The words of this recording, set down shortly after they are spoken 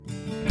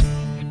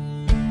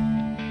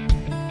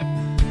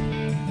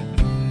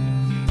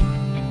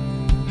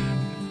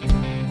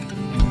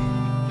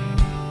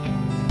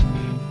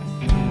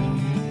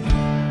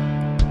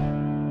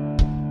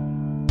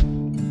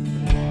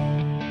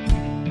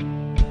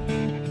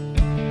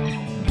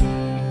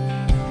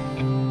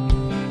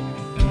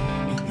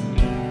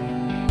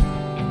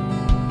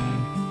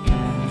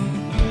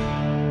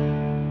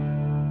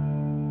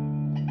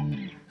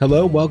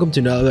Hello, welcome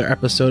to another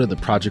episode of the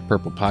Project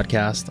Purple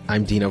podcast.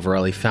 I'm Dino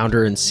Varelli,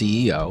 founder and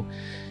CEO.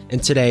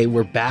 And today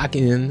we're back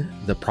in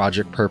the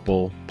Project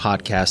Purple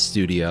podcast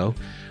studio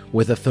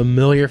with a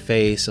familiar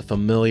face, a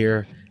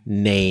familiar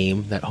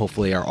name that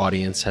hopefully our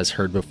audience has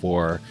heard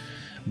before.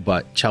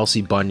 But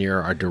Chelsea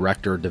Bunyar, our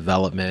Director of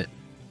Development,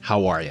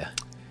 how are you?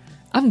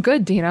 I'm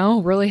good, Dino.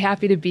 Really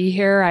happy to be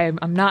here.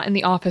 I'm not in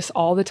the office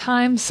all the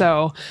time,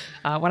 so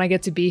when I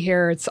get to be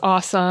here, it's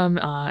awesome.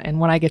 And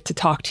when I get to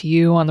talk to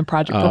you on the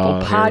Project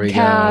Purple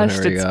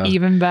podcast, it's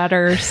even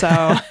better.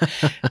 So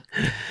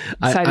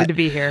excited to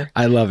be here.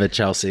 I love it,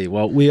 Chelsea.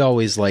 Well, we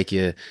always like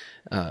you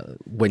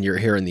when you're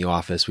here in the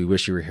office. We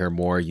wish you were here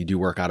more. You do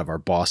work out of our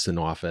Boston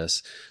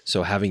office,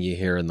 so having you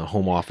here in the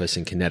home office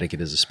in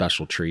Connecticut is a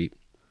special treat.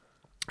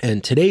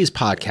 And today's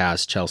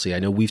podcast, Chelsea, I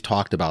know we've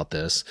talked about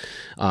this,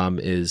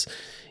 is,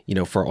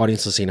 for our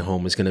audience listening at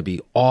home, is going to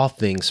be all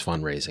things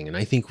fundraising. And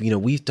I think,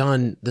 we've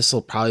done, this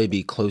will probably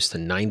be close to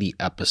 90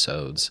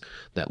 episodes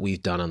that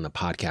we've done on the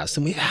podcast.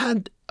 And we've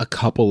had a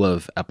couple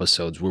of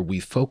episodes where we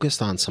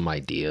focused on some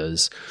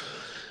ideas,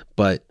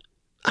 but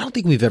I don't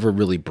think we've ever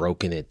really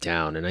broken it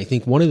down. And I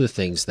think one of the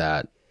things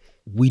that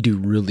we do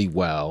really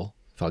well,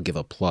 if I'll give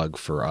a plug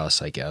for us,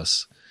 I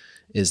guess,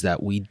 is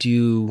that we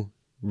do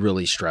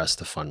really stress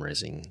the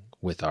fundraising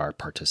with our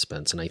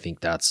participants. And I think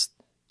that's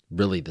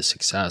really the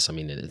success. I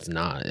mean, it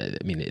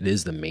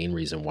is the main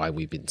reason why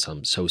we've been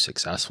so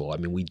successful. I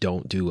mean, we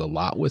don't do a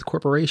lot with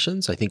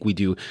corporations. I think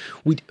and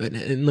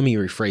let me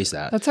rephrase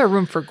that. That's our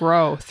room for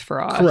growth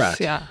for us. Correct.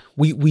 Yeah.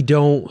 We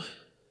don't,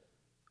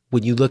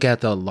 when you look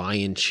at the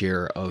lion's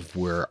share of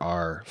where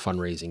our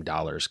fundraising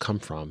dollars come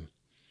from,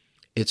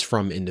 it's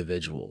from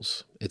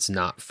individuals. It's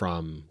not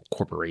from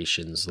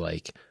corporations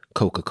like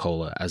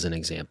Coca-Cola, as an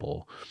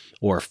example,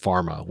 or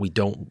pharma. We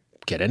don't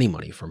get any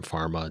money from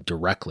pharma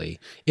directly.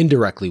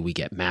 Indirectly, we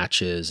get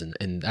matches,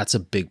 and that's a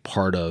big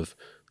part of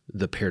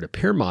the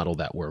peer-to-peer model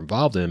that we're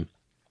involved in.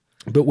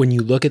 But when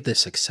you look at the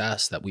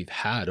success that we've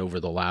had over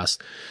the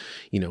last,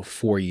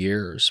 4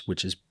 years,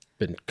 which has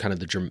been kind of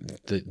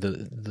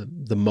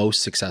the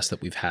most success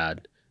that we've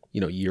had,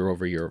 year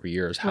over year over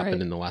year has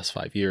happened in the last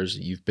 5 years.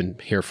 You've been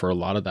here for a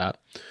lot of that,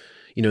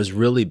 has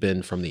really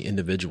been from the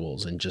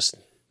individuals and just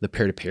the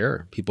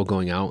peer-to-peer, people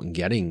going out and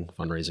getting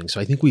fundraising.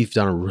 So I think we've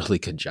done a really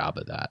good job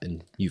of that,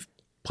 and you've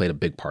played a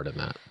big part in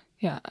that.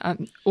 Yeah.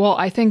 Well,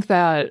 I think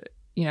that,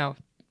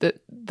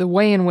 the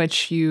way in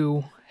which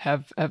you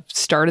have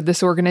started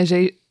this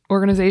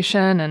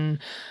organization and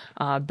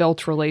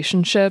built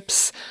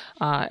relationships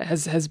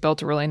has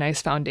built a really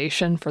nice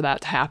foundation for that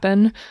to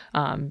happen.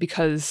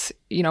 Because,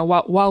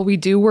 while we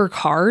do work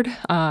hard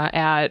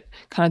at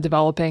kind of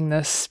developing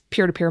this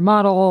peer-to-peer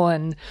model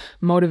and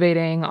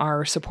motivating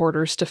our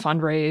supporters to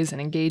fundraise and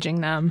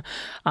engaging them,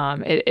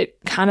 it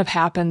kind of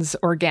happens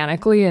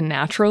organically and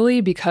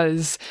naturally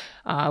because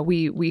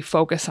we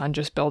focus on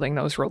just building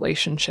those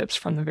relationships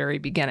from the very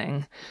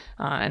beginning.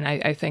 And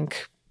I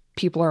think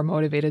people are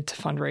motivated to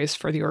fundraise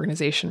for the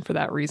organization for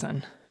that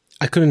reason.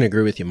 I couldn't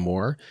agree with you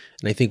more.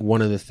 And I think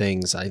one of the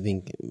things,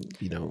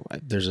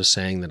 there's a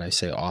saying that I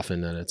say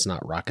often that it's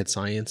not rocket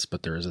science,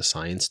 but there is a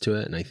science to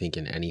it. And I think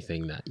in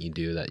anything that you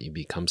do that you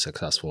become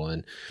successful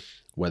in,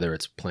 whether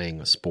it's playing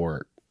a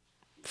sport,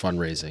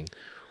 fundraising,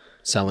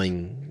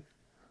 selling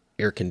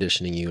air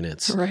conditioning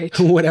units, right,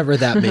 whatever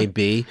that may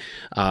be,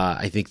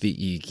 I think that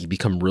you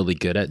become really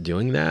good at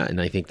doing that.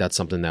 And I think that's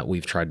something that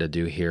we've tried to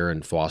do here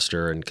and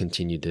foster and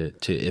continue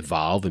to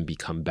evolve and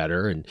become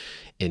better and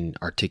in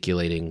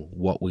articulating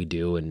what we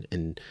do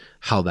and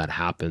how that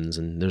happens.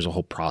 And there's a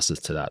whole process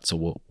to that.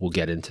 So we'll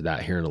get into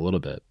that here in a little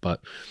bit.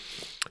 But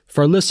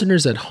for our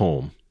listeners at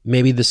home,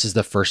 maybe this is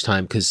the first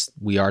time because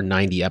we are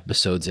 90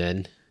 episodes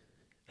in.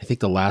 I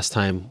think the last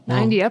time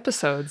 90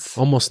 episodes,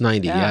 almost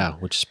 90, yeah,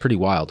 which is pretty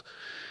wild.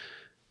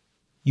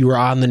 You were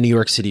on the New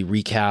York City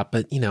recap,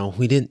 but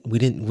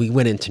we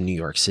went into New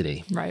York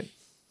City. Right.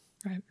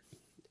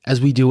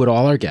 As we do with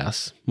all our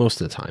guests most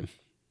of the time,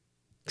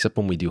 except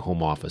when we do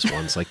home office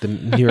ones, like the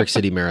New York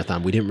City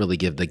Marathon, we didn't really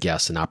give the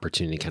guests an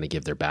opportunity to kind of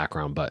give their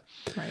background. But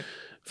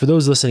for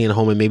those listening at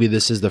home, and maybe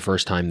this is the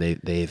first time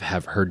they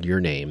have heard your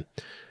name,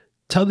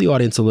 tell the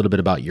audience a little bit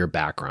about your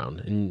background.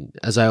 And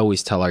as I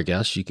always tell our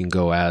guests, you can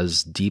go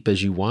as deep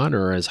as you want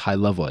or as high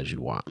level as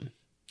you want.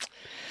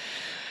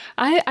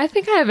 I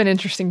think I have an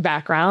interesting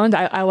background.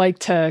 I like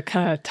to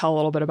kind of tell a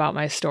little bit about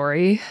my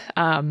story.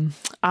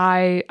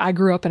 I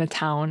grew up in a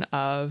town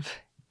of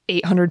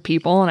 800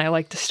 people, and I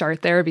like to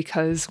start there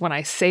because when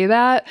I say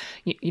that,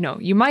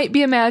 you might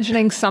be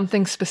imagining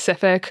something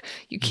specific.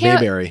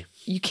 Mayberry.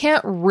 You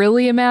can't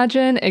really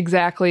imagine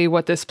exactly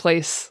what this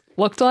place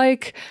looked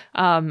like.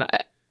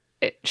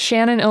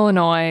 Shannon,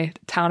 Illinois,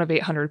 town of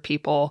 800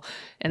 people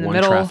in the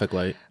middle. One traffic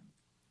light.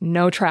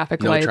 No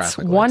traffic lights.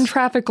 One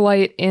traffic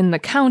light in the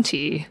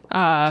county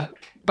by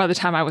the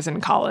time I was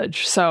in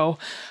college. So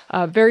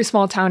a very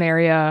small town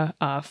area,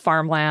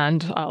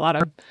 farmland, a lot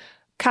of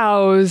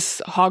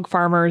cows, hog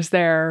farmers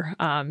there.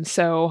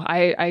 So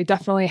I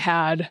definitely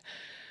had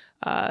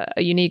a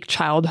unique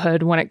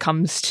childhood when it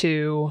comes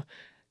to,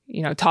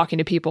 talking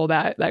to people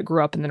that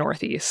grew up in the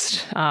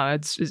Northeast.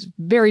 It's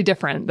very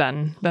different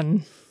than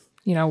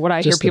what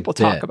I hear people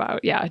talk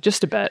about. Yeah,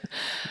 just a bit.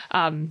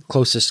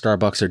 Closest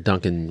Starbucks or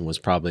Dunkin' was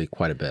probably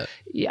quite a bit.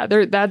 Yeah,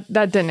 that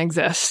didn't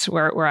exist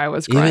where I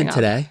was growing up. Even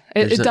today?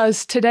 It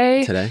does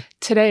today. Today?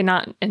 Today,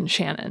 not in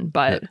Shannon,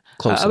 but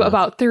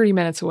about 30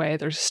 minutes away,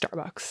 there's a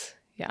Starbucks.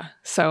 Yeah,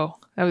 so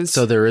that was...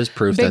 So there is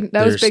proof that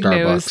there's was big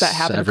Starbucks news that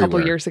happened everywhere. a couple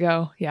of years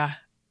ago. Yeah,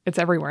 it's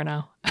everywhere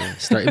now.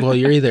 Yeah, well,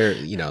 you're either,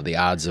 the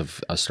odds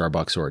of a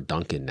Starbucks or a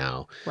Dunkin'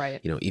 now.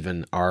 Right.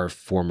 Even our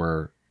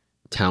former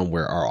town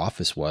where our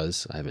office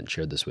was, I haven't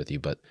shared this with you,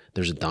 but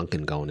there's a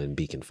Dunkin' going in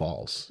Beacon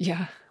Falls.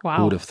 Yeah. Wow.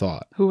 Who would have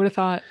thought? Who would have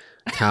thought?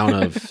 Town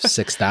of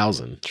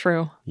 6,000.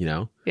 True.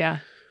 Yeah.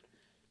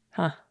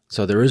 Huh.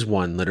 So there is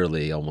one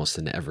literally almost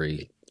in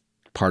every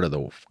part of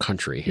the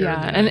country here in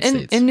the United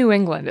States. In New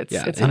England, it's in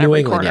on New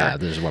every England, corner. yeah,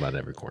 there's one on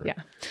every corner.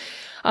 Yeah.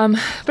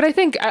 But I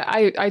think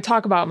I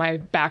talk about my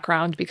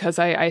background because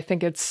I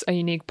think it's a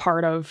unique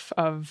part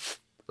of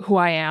who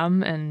I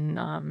am,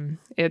 and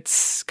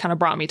it's kind of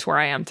brought me to where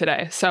I am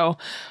today. So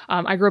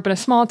I grew up in a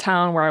small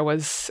town where I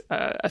was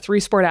a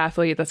 3-sport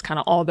athlete. That's kind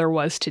of all there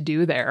was to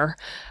do there,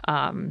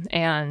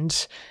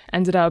 and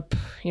ended up,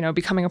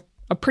 becoming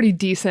a pretty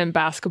decent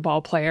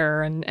basketball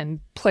player, and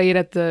played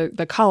at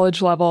the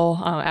college level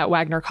at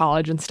Wagner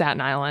College in Staten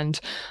Island,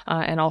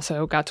 and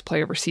also got to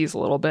play overseas a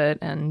little bit,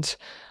 and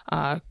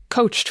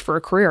coached for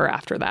a career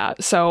after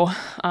that. So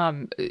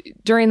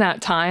during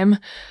that time,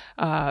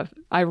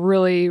 I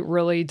really,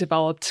 really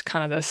developed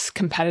kind of this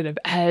competitive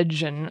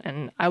edge,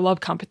 and I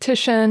love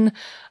competition.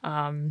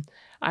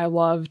 I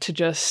love to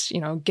just,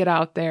 get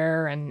out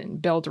there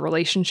and build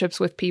relationships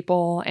with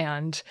people.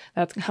 And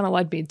that kind of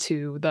led me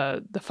to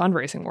the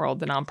fundraising world,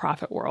 the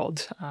nonprofit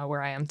world,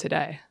 where I am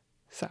today.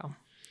 So.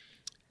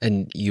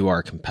 And you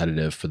are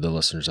competitive, for the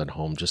listeners at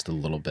home, just a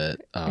little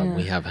bit.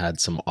 We have had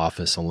some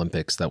office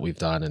Olympics that we've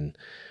done, and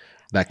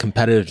that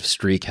competitive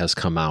streak has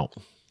come out.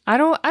 I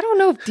don't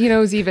know if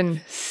Dino's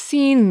even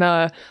seen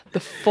the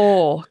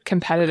full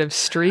competitive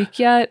streak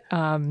yet.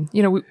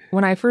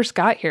 When I first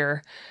got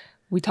here,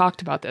 we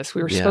talked about this.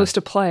 We were supposed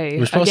to play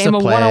a game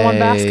of one-on-one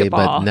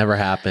basketball, but never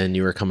happened.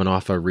 You were coming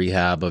off a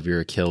rehab of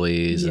your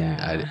Achilles,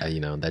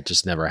 and that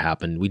just never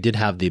happened. We did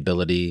have the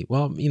ability.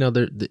 Well,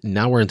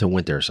 now we're into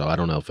winter, so I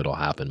don't know if it'll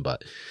happen.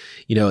 But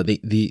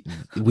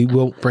we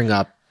will bring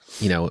up.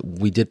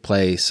 We did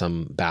play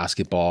some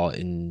basketball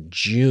in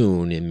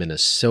June in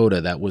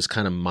Minnesota that was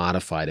kind of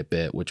modified a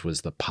bit, which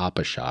was the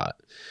Pop-A-Shot.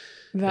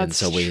 That's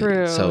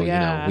true. So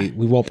yeah.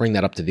 we won't bring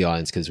that up to the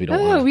audience because we don't.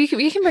 No, we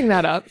can bring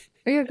that up.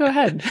 Yeah, go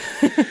ahead.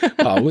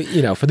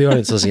 For the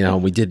audience listening at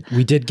home, we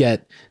did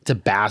get to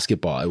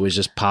basketball. It was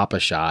just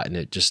Pop-A-Shot, and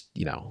it just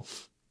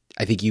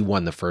I think you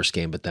won the first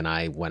game, but then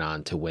I went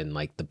on to win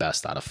like the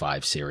best out of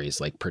 5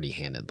 series, like pretty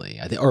handedly.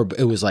 I think, or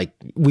it was like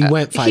we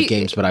went 5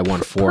 games, but I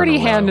won 4. Pretty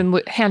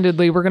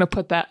handedly. We're gonna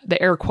put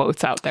the air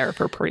quotes out there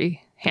for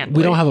pretty. Handily.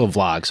 We don't have a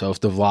vlog, so if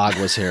the vlog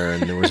was here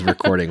and there was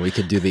recording, we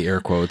could do the air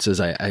quotes,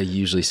 as I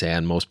usually say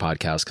on most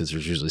podcasts, because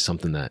there's usually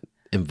something that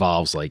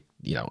involves like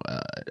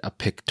a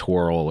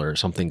pictorial or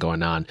something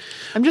going on.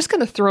 I'm just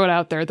going to throw it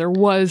out there. There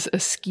was a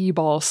skee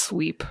ball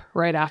sweep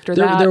right after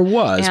that. There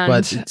was,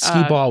 but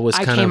skee ball was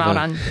kind of... I came out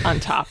on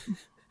top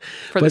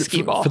for the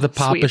skee ball. For the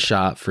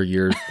Pop-A-Shot, for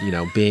your,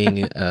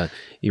 being,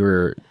 you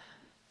were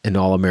an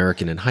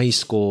All-American in high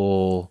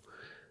school...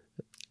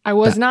 I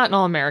was not an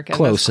All-American.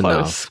 Close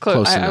enough.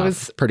 I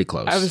was pretty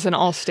close. I was an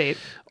all-state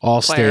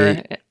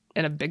player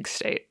in a big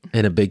state.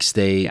 In a big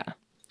state. Yeah.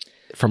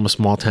 From a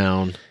small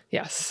town.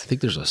 Yes. I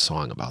think there's a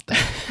song about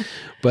that.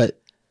 But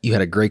you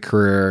had a great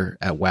career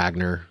at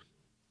Wagner,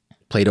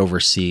 played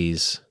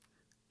overseas,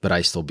 but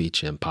I still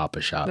beat you in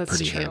Pop-A-Shot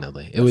pretty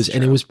handily. It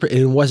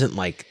wasn't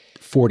like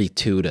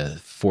 42 to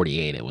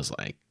 48. It was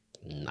like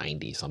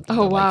 90 something.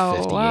 Oh, wow.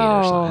 Like 58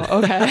 or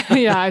something.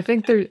 Okay. Yeah, I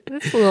think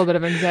that's a little bit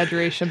of an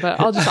exaggeration, but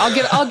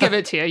I'll give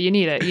it to you. You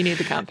need it. You need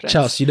the confidence.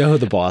 Chelsea, you know who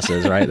the boss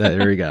is, right?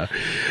 There we go.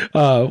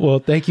 Well,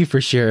 thank you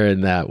for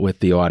sharing that with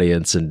the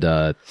audience. And,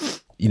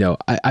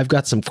 I've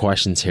got some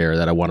questions here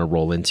that I want to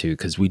roll into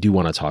because we do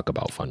want to talk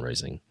about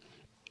fundraising.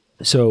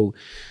 So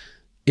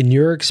in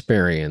your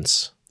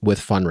experience with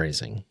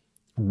fundraising,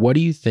 what do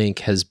you think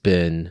has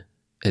been,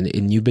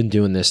 and you've been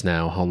doing this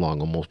now, how long?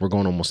 We're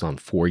going almost on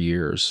 4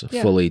 years,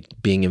 fully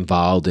being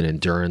involved in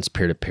endurance,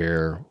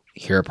 peer-to-peer.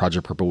 Here at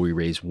Project Purple, we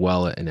raise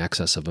well in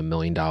excess of $1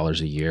 million a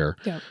year.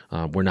 Yeah.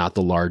 We're not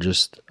the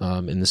largest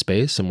in the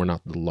space, and we're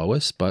not the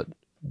lowest, but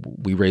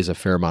we raise a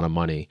fair amount of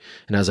money.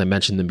 And as I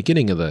mentioned in the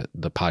beginning of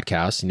the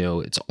podcast,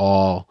 it's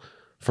all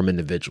from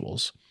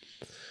individuals.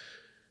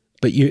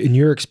 But in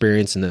your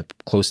experience in the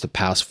close to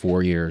past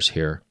 4 years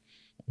here,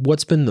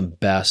 what's been the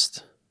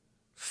best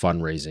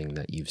fundraising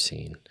that you've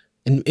seen?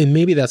 And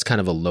maybe that's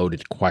kind of a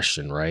loaded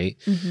question, right?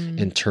 Mm-hmm.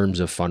 In terms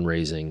of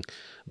fundraising.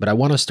 But I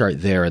want to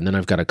start there, and then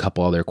I've got a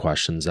couple other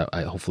questions that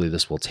hopefully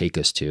this will take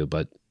us to.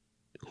 But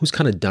who's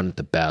kind of done it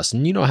the best?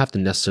 And you don't have to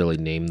necessarily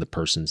name the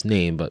person's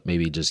name, but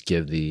maybe just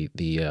give the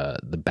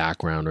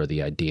background or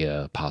the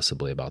idea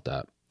possibly about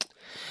that.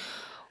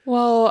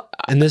 Well,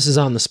 And this is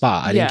on the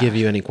spot. I didn't yeah, give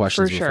you any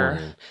questions for sure.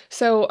 beforehand.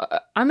 So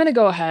I'm going to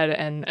go ahead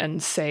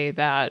and say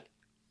that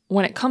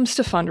when it comes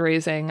to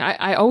fundraising,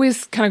 I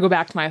always kind of go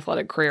back to my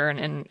athletic career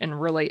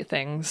and relate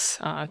things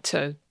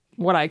to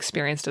what I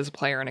experienced as a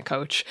player and a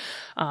coach.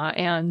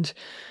 And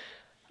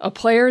a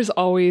player is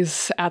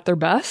always at their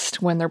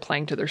best when they're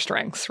playing to their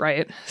strengths,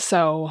 right?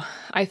 So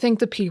I think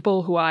the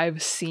people who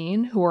I've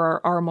seen who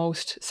are our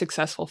most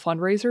successful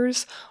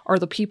fundraisers are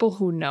the people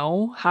who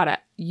know how to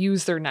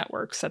use their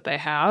networks that they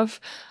have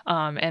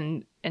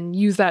and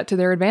use that to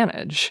their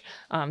advantage.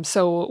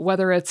 So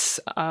whether it's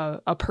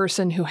a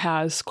person who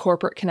has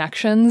corporate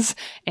connections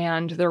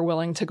and they're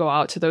willing to go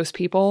out to those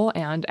people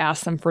and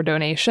ask them for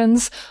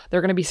donations,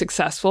 they're going to be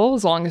successful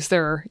as long as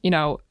they're,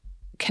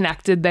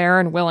 connected there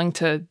and willing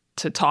to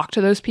talk to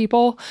those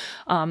people.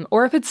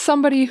 Or if it's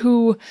somebody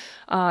who,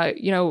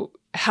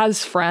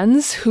 has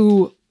friends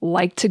who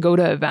like to go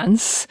to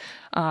events,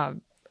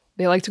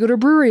 they like to go to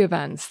brewery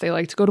events, they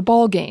like to go to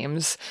ball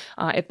games.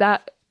 If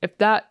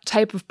that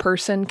type of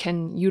person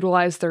can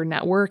utilize their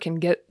network and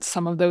get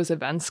some of those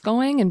events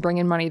going and bring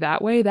in money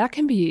that way, that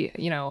can be,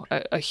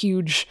 a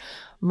huge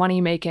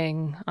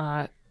money-making,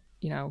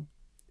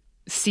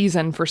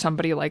 season for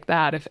somebody like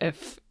that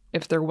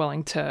if they're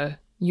willing to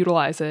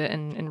utilize it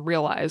and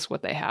realize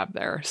what they have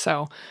there.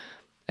 So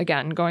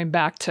again, going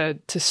back to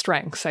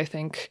strengths, I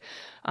think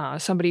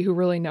somebody who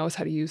really knows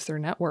how to use their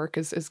network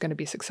is going to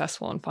be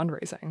successful in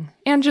fundraising,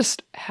 and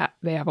just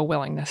they have a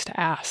willingness to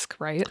ask,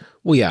 right?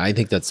 Well, yeah, I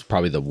think that's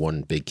probably the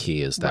one big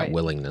key is that Right.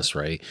 willingness,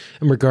 right?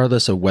 And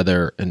regardless of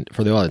whether, and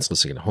for the audience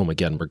listening at home,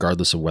 again,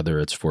 regardless of whether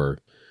it's for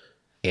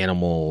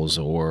animals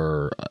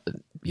or,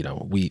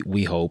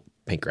 we hope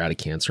pancreatic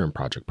cancer and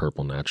Project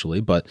Purple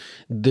naturally, but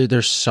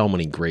there's so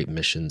many great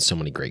missions, so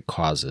many great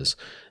causes.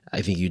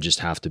 I think you just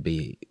have to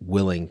be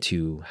willing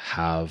to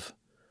have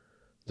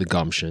the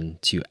gumption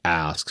to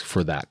ask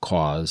for that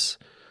cause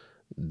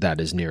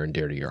that is near and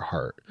dear to your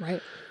heart.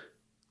 Right.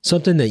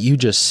 Something that you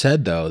just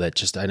said though,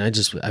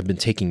 I've been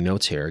taking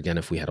notes here. Again,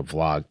 if we had a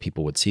vlog,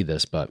 people would see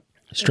this, but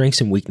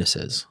strengths and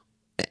weaknesses.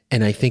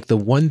 And I think the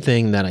one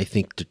thing that I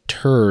think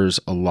deters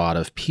a lot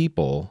of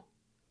people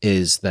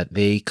is that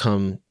they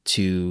come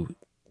to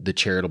the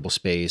charitable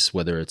space,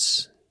 whether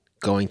it's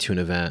going to an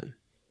event,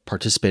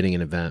 participating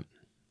in an event,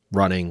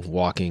 running,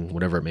 walking,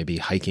 whatever it may be,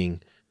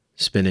 hiking,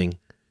 spinning,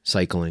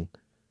 cycling,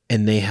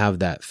 and they have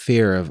that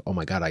fear of, oh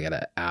my God, I got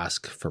to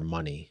ask for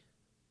money.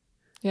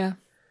 Yeah.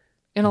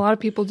 And a lot of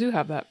people do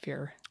have that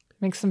fear.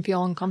 It makes them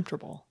feel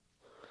uncomfortable.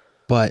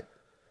 But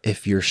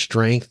if your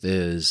strength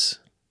is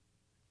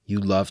you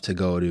love to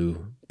go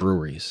to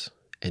breweries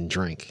and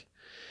drink,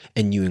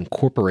 and you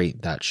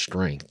incorporate that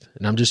strength,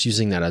 and I'm just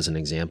using that as an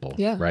example,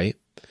 Yeah. right?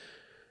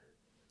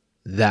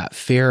 That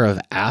fear of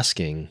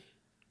asking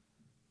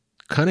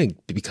kind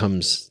of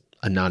becomes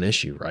a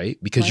non-issue, right?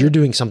 Because Right. you're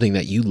doing something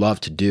that you love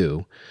to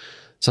do,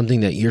 something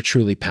that you're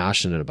truly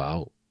passionate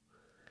about,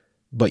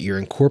 but you're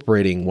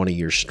incorporating one of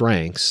your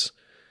strengths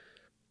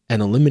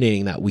and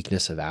eliminating that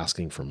weakness of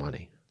asking for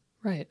money.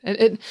 Right.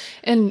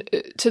 And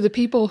to the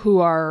people who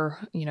are,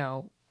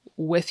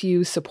 with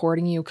you,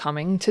 supporting you,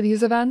 coming to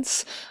these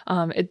events,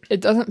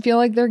 it doesn't feel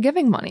like they're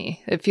giving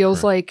money. It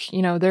feels like,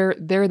 they're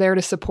there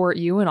to support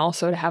you and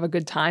also to have a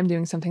good time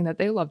doing something that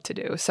they love to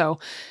do. So,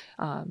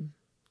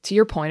 to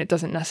your point, it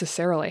doesn't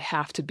necessarily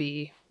have to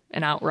be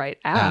an outright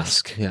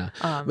ask. Yeah.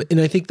 And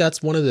I think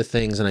that's one of the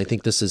things, and I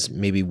think this is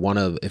maybe one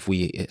of, if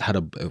we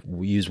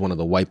use one of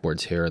the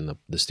whiteboards here in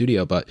the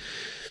studio, but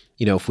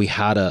if we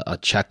had a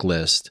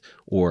checklist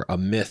or a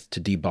myth to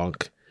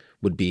debunk,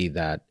 would be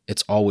that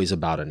it's always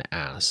about an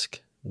ask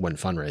when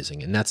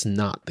fundraising. And that's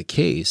not the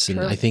case. And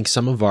True. I think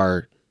some of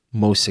our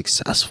most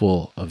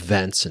successful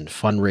events and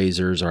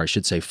fundraisers, or I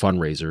should say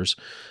fundraisers,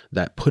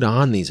 that put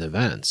on these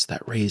events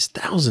that raise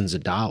thousands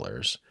of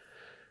dollars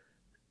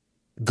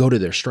go to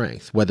their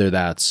strength, whether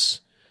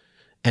that's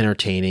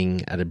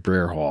entertaining at a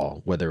beer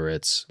hall, whether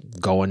it's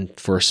going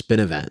for a spin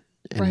event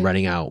and Right.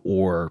 running out,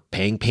 or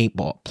playing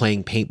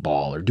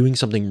paintball, or doing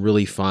something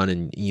really fun.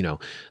 And,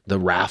 the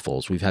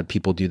raffles, we've had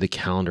people do the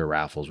calendar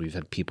raffles. We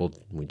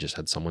just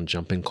had someone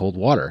jump in cold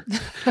water.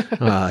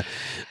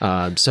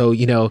 So,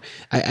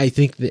 I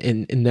think that,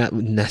 and that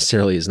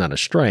necessarily is not a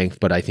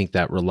strength, but I think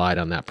that relied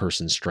on that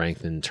person's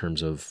strength in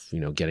terms of,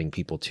 getting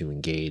people to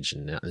engage,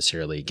 and not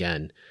necessarily,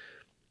 again,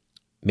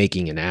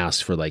 making an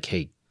ask for like,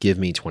 hey, give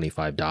me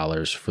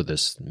 $25 for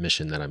this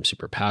mission that I'm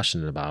super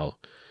passionate about.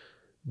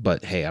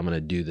 But hey, I'm going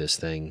to do this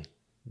thing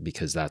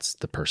because that's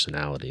the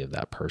personality of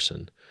that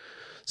person.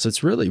 So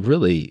it's really,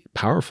 really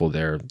powerful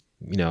there.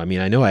 I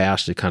know I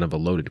asked you kind of a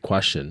loaded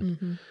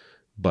question,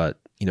 but,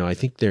 I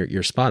think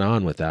you're spot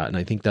on with that. And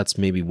I think that's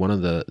maybe one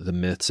of the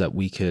myths that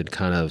we could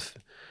kind of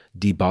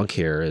debunk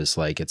here is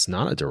like, it's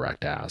not a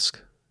direct ask.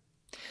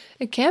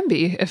 It can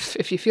be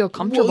if you feel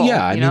comfortable. Well,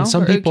 yeah. I mean,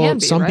 some people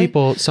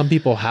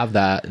have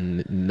that, and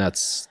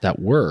that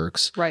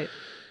works. Right.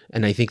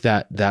 And I think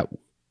that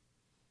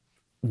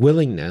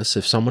willingness,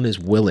 if someone is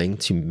willing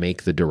to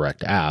make the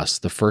direct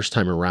ask, the first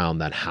time around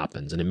that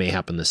happens, and it may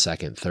happen the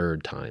second,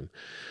 third time.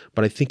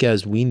 But I think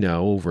as we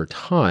know over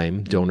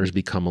time, donors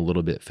become a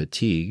little bit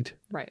fatigued.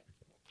 Right.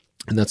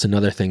 And that's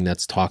another thing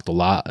that's talked a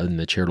lot in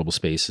the charitable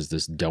space is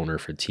this donor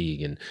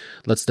fatigue. And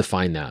let's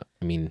define that.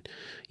 I mean,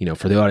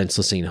 for the audience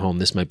listening at home,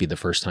 this might be the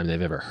first time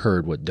they've ever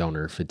heard what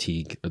donor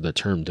fatigue or the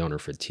term donor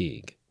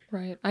fatigue.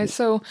 Right.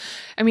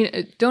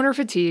 Donor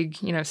fatigue,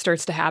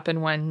 starts to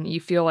happen when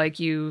you feel like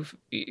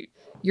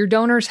your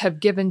donors have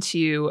given to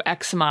you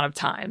X amount of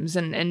times,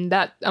 and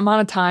that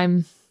amount of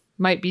time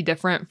might be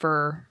different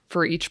for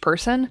each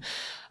person.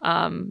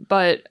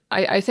 But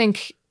I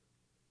think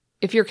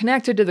if you're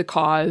connected to the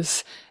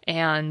cause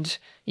and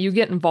you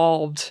get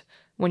involved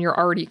when you're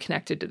already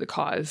connected to the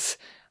cause,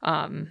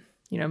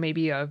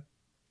 maybe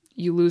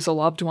you lose a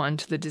loved one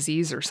to the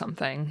disease or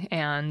something,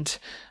 and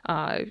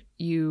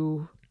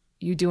you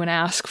do an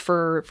ask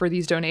for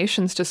these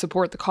donations to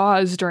support the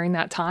cause during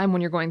that time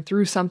when you're going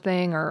through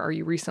something, or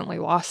you recently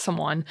lost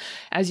someone.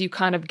 As you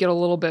kind of get a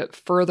little bit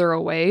further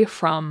away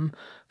from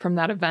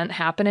that event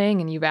happening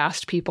and you've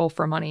asked people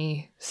for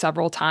money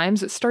several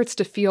times, it starts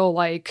to feel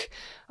like,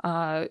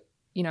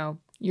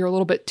 you're a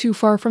little bit too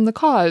far from the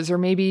cause, or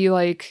maybe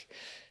like,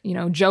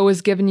 Joe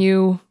has given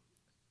you,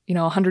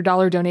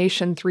 $100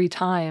 donation 3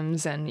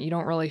 times and you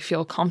don't really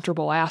feel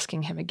comfortable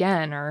asking him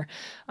again, or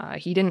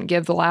he didn't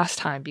give the last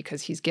time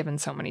because he's given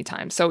so many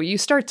times. So you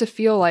start to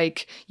feel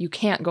like you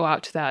can't go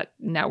out to that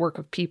network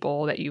of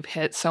people that you've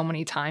hit so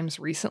many times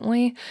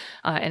recently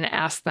and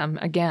ask them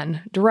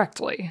again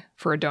directly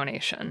for a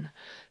donation.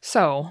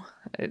 So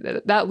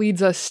that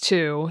leads us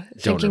to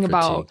thinking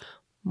about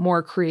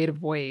more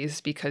creative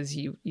ways because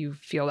you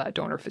feel that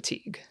donor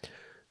fatigue.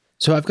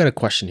 So I've got a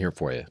question here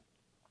for you.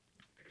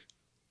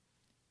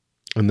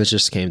 And this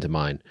just came to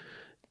mind.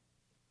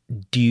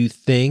 Do you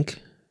think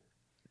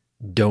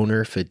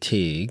donor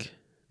fatigue,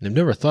 and I've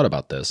never thought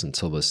about this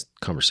until this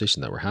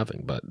conversation that we're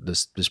having, but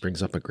this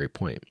brings up a great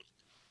point.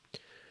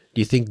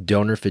 Do you think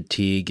donor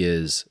fatigue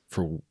is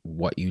for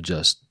what you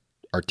just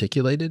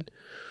articulated?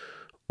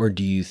 Or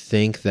do you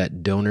think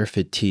that donor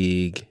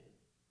fatigue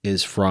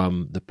is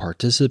from the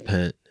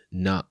participant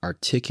not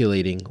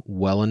articulating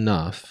well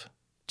enough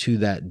to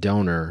that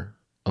donor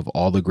of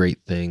all the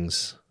great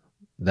things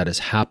that has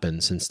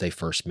happened since they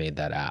first made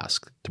that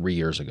ask 3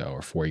 years ago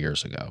or 4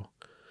 years ago?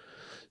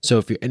 So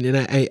if you're, and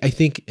I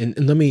think,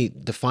 and let me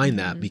define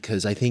that,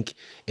 because I think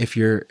if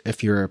you're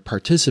a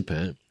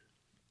participant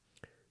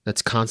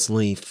that's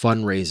constantly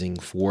fundraising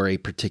for a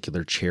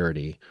particular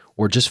charity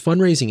or just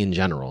fundraising in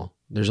general,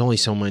 there's only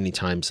so many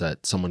times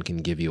that someone can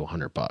give you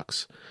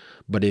 $100.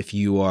 But if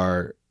you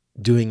are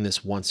doing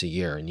this once a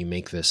year and you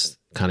make this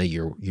kind of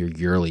your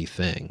yearly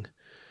thing,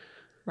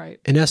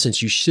 right? In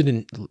essence,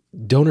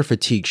 donor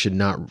fatigue should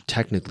not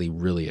technically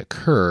really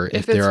occur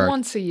if it's they're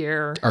once a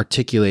year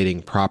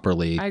articulating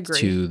properly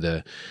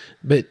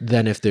but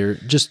then if they're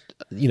just,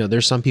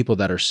 there's some people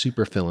that are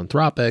super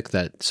philanthropic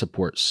that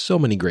support so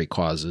many great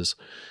causes,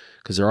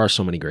 because there are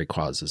so many great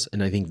causes.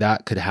 And I think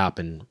that could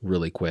happen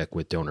really quick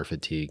with donor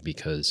fatigue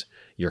because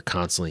you're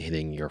constantly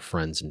hitting your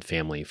friends and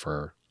family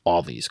for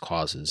all these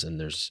causes. And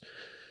there's,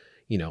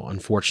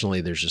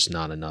 unfortunately, there's just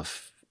not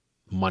enough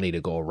money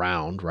to go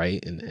around,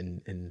 right?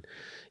 And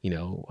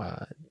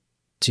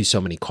to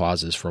so many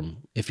causes from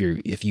if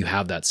you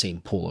have that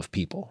same pool of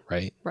people,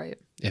 right? Right.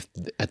 If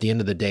at the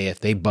end of the day, if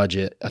they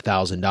budget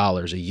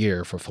 $1,000 a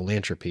year for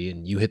philanthropy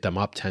and you hit them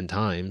up 10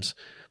 times,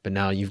 but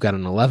now you've got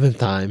an 11th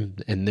time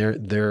and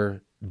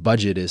their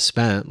budget is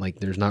spent, like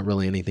there's not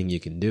really anything you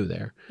can do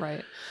there.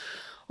 Right.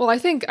 Well, I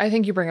think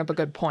you bring up a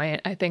good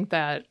point. I think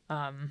that,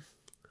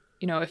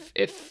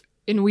 if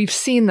we've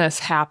seen this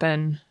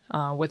happen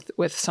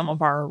with some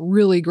of our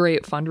really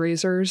great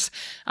fundraisers,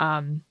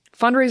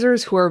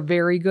 fundraisers who are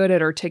very good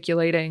at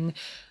articulating,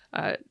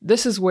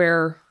 this is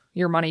where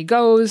your money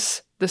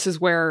goes. This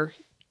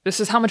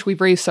is how much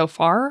we've raised so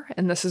far,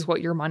 and this is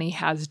what your money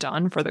has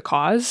done for the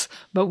cause,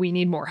 but we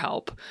need more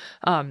help.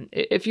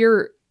 If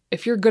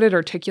you're good at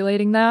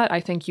articulating that, I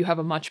think you have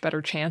a much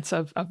better chance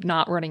of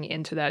not running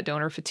into that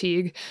donor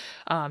fatigue.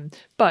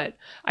 But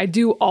I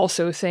do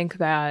also think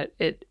that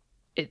it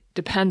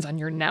depends on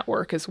your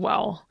network as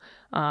well.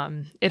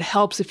 It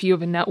helps if you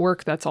have a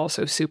network that's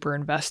also super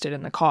invested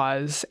in the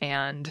cause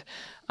and,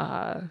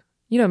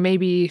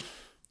 maybe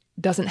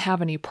doesn't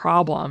have any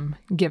problem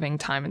giving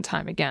time and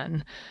time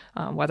again,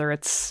 whether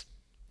it's,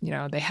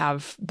 they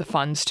have the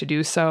funds to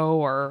do so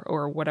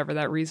or whatever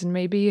that reason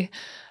may be.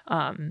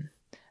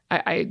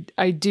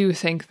 I do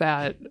think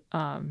that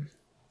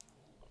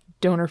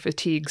donor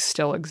fatigue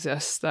still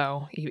exists,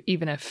 though,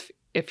 even if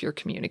you're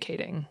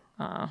communicating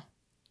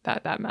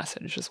that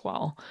message as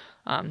well.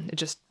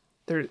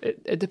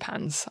 It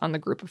depends on the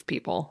group of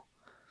people.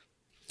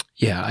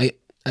 Yeah,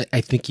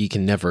 I think you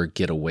can never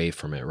get away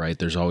from it, right?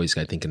 There's always,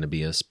 I think, going to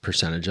be a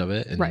percentage of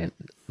it. And right.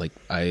 Like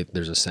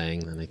there's a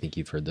saying, and I think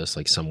you've heard this,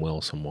 like some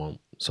will, some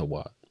won't. So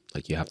what?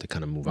 Like you have to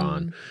kind of move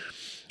on.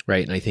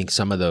 Right. And I think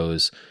some of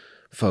those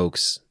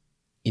folks,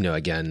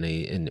 again,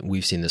 and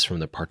we've seen this from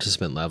the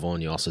participant level,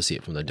 and you also see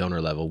it from the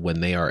donor level,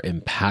 when they are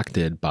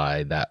impacted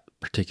by that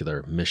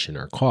particular mission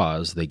or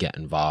cause, they get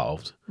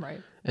involved.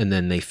 Right. And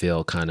then they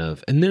feel kind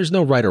of, and there's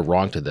no right or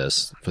wrong to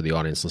this for the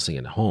audience listening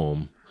at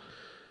home,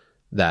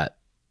 that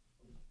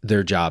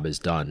their job is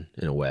done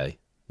in a way.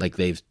 Like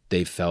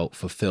they've felt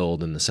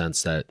fulfilled in the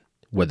sense that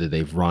whether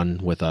they've run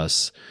with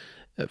us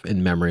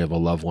in memory of a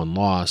loved one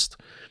lost,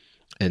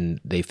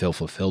 and they feel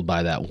fulfilled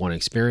by that one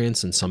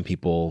experience, and some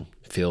people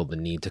feel the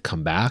need to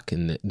come back,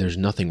 and there's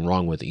nothing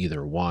wrong with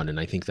either one. And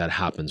I think that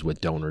happens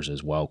with donors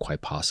as well,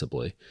 quite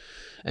possibly.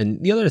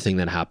 And the other thing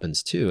that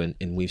happens too,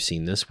 and we've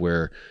seen this,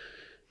 where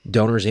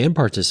donors and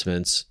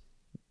participants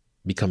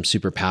become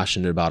super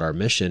passionate about our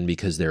mission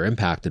because they're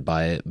impacted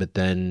by it, but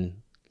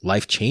then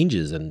life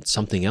changes and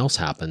something else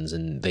happens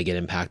and they get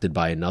impacted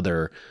by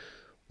another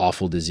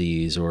awful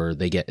disease, or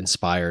they get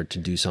inspired to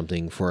do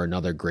something for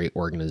another great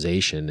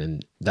organization.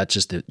 And that's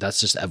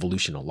just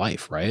evolution of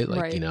life, right?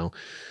 Like, right.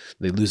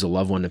 They lose a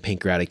loved one to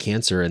pancreatic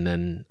cancer, and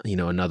then,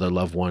 another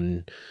loved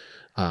one,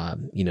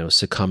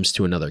 succumbs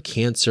to another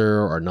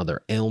cancer or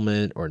another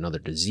ailment or another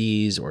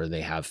disease, or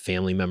they have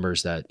family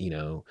members that,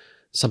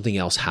 something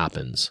else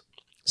happens,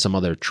 some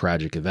other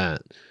tragic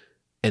event,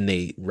 and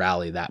they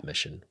rally that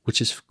mission,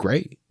 which is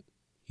great.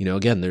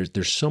 Again,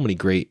 there's so many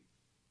great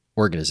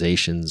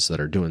organizations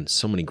that are doing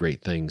so many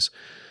great things.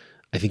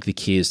 I think the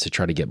key is to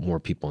try to get more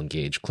people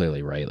engaged,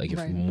 clearly, right? Like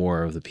if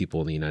more of the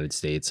people in the United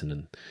States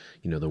and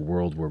in, the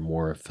world were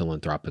more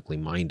philanthropically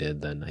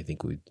minded, then I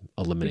think we'd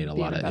eliminate a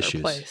lot of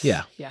issues. Place.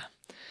 Yeah. Yeah.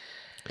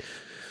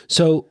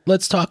 So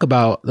let's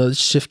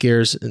shift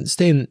gears and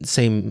stay in the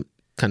same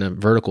kind of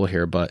vertical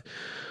here,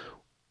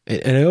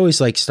 and I always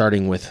like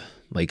starting with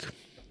like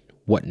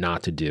what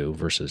not to do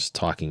versus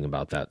talking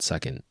about that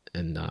second.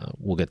 And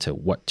we'll get to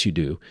what to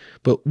do.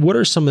 But what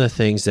are some of the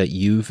things that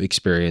you've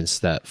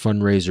experienced that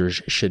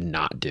fundraisers should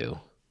not do?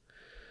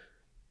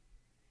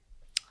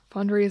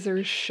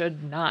 Fundraisers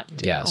should not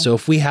do. Yeah. So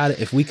if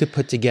we could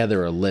put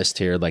together a list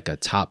here, like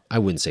I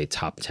wouldn't say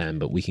top 10,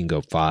 but we can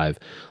go 5.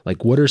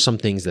 Like, what are some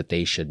things that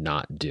they should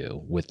not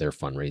do with their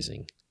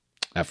fundraising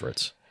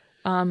efforts?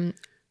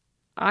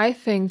 I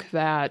think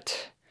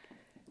that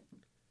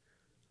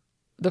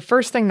the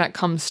first thing that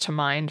comes to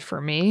mind for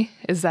me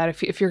is that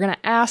if you're going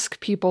to ask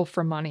people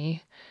for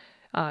money,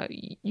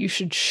 you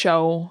should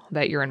show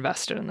that you're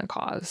invested in the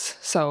cause.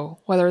 So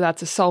whether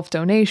that's a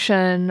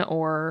self-donation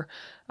or,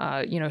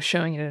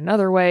 showing it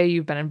another way,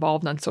 you've been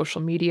involved on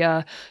social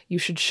media, you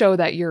should show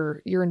that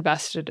you're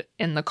invested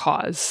in the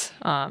cause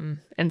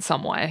in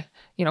some way.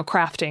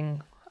 Crafting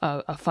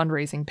a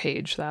fundraising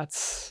page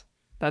that's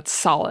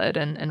solid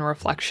and a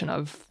reflection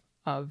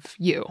of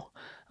you.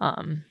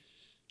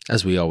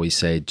 As we always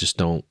say, just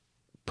don't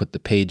put the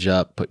page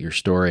up, put your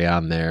story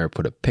on there,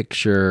 put a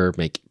picture,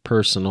 make it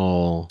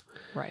personal.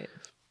 Right.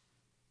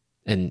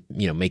 And,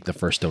 make the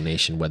first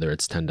donation, whether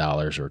it's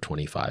 $10 or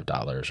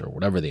 $25 or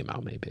whatever the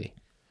amount may be.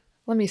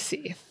 Let me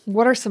see.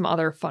 What are some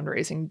other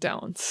fundraising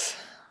don'ts?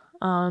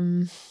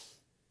 You're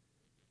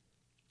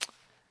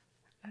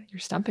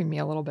stumping me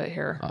a little bit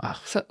here.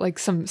 So, like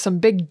some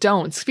big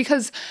don'ts,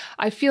 because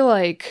I feel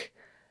like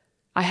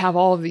I have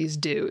all of these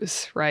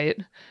do's, right?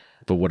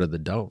 But what are the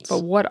don'ts?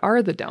 But what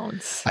are the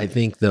don'ts? I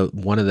think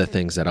one of the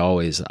things that I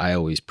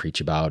always preach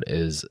about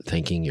is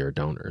thanking your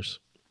donors.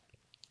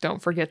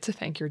 Don't forget to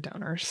thank your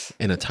donors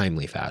in a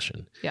timely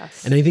fashion.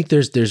 Yes. And I think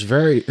there's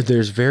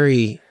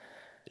very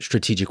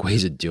strategic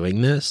ways of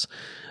doing this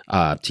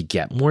to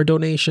get more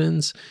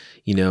donations.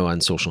 On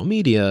social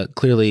media,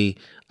 clearly,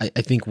 I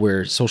think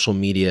where social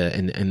media,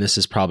 and this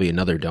is probably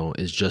another don't,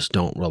 is just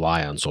don't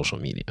rely on social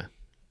media.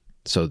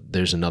 So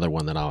there's another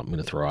one that I'm going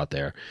to throw out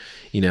there,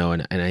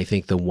 and I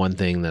think the one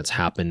thing that's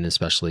happened,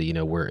 especially,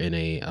 we're in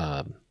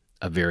a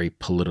very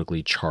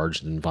politically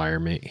charged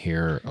environment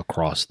here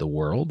across the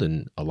world.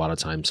 And a lot of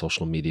times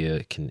social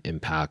media can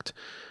impact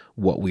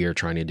what we are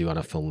trying to do on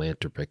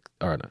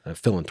a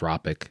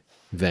philanthropic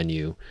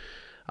venue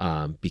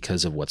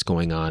because of what's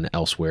going on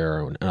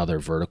elsewhere in other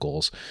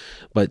verticals.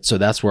 But so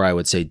that's where I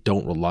would say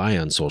don't rely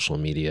on social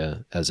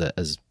media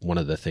as one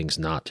of the things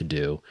not to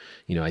do.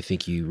 I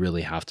think you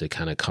really have to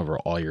kind of cover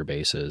all your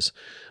bases.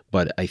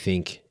 But I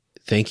think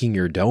thanking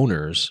your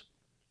donors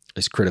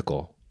is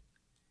critical.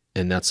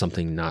 And that's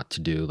something not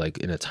to do, like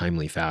in a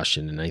timely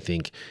fashion. And I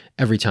think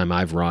every time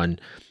I've run,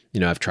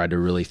 I've tried to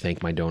really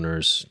thank my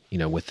donors,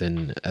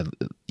 within,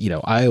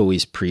 I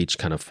always preach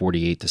kind of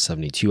 48 to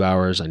 72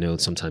 hours. I know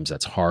sometimes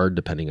that's hard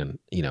depending on,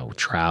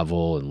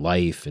 travel and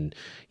life, and,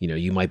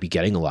 you might be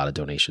getting a lot of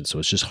donations. So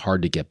it's just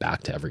hard to get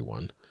back to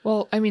everyone.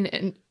 Well, I mean,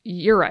 and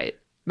you're right.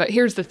 But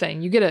here's the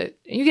thing. You get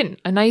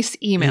a nice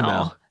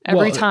email.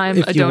 Every time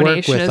a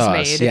donation is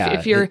made.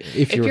 Yeah, if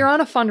you're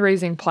on a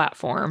fundraising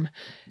platform,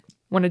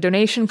 when a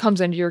donation comes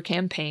into your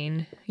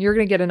campaign, you're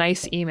going to get a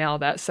nice email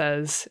that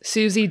says,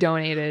 Susie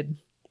donated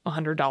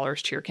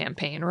 $100 to your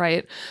campaign,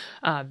 right?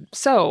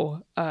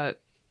 So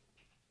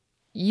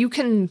you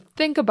can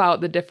think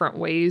about the different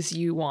ways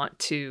you want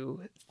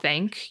to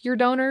thank your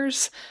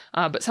donors.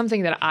 But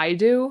something that I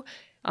do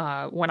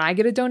when I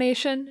get a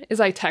donation is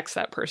I text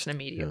that person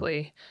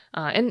immediately.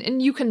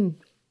 And you can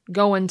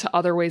go into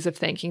other ways of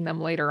thanking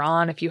them later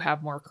on if you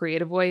have more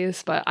creative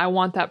ways, but I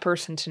want that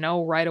person to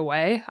know right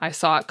away. I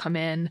saw it come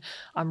in.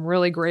 I'm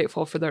really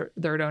grateful for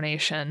their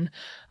donation.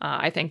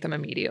 I thank them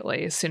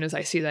immediately as soon as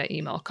I see that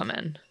email come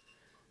in.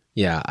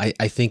 Yeah,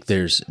 I think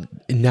there's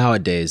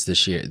nowadays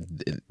this year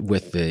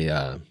with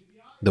the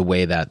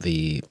way that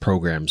the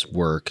programs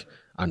work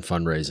on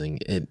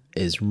fundraising, it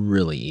is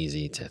really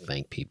easy to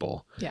thank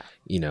people. Yeah,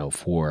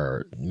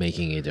 for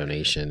making a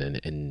donation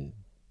and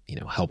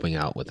helping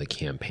out with the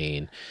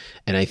campaign.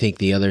 And I think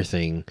the other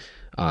thing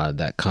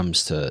that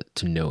comes to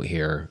note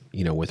here,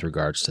 with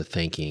regards to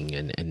thanking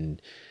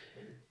and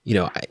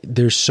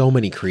there's so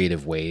many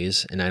creative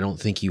ways, and I don't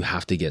think you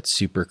have to get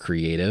super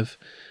creative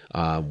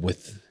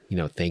with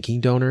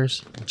thanking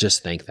donors.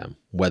 Just thank them,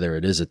 whether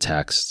it is a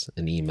text,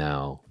 an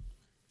email,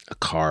 a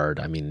card.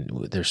 I mean,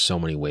 there's so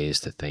many ways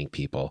to thank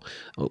people.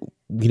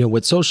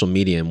 With social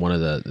media, and one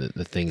of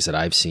the things that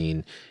I've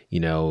seen,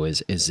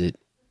 is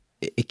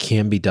it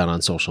can be done on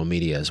social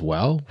media as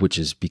well, which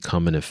has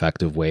become an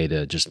effective way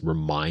to just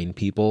remind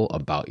people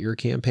about your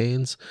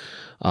campaigns.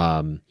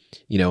 And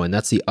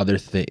that's the other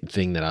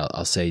thing that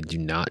I'll say do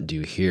not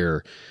do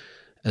here,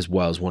 as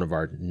well as one of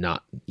our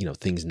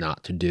things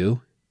not to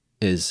do,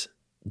 is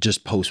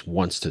just post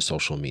once to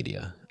social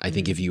media. I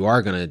think if you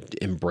are going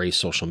to embrace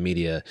social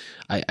media,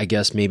 I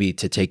guess maybe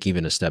to take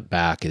even a step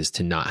back is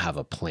to not have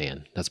a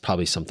plan. That's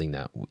probably something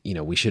that,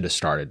 we should have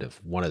started. Of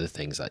one of the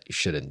things that you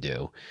shouldn't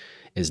do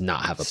is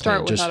not have a plan.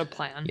 Start without a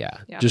plan. Yeah,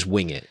 just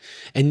wing it.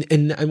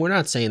 And we're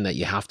not saying that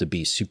you have to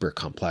be super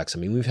complex. I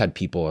mean, we've had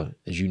people,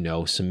 as you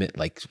know, submit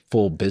like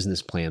full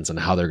business plans on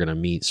how they're going to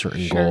meet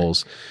certain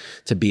goals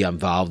to be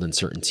involved in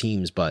certain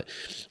teams. But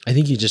I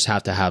think you just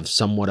have to have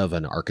somewhat of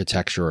an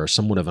architecture or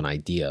somewhat of an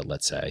idea,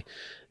 let's say.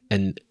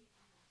 And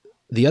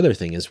the other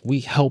thing is we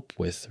help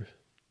with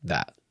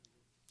that.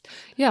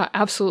 Yeah,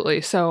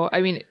 absolutely. So,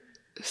 I mean,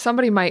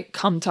 somebody might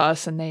come to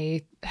us and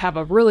they have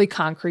a really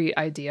concrete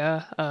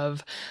idea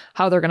of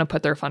how they're going to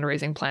put their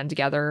fundraising plan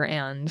together,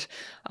 and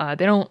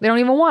they don't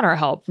even want our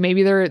help.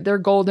 Maybe they're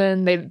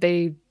golden.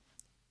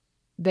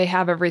 They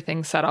have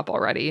everything set up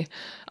already.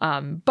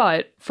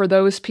 But for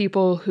those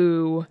people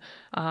who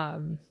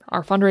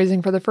are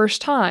fundraising for the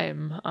first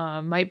time,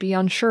 might be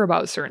unsure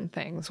about certain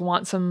things,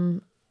 want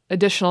some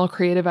additional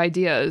creative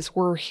ideas,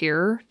 we're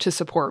here to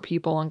support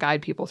people and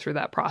guide people through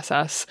that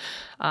process.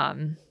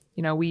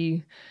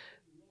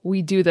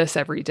 We do this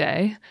every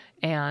day,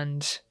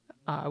 and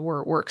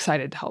we're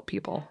excited to help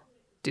people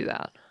do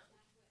that.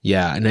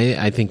 Yeah, and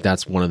I think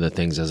that's one of the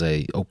things as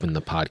I opened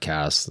the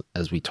podcast,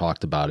 as we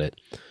talked about it,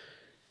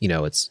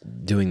 it's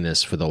doing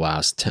this for the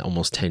last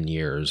almost 10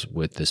 years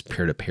with this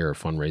peer-to-peer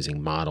fundraising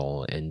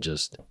model and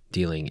just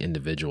dealing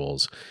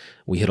individuals.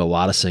 We hit a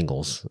lot of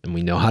singles, and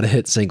we know how to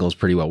hit singles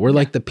pretty well. We're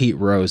like the Pete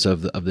Rose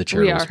of the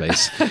charitable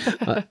space.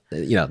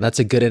 That's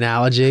a good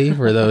analogy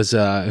for those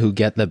who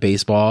get the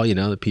baseball,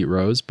 the Pete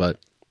Rose, but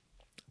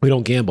we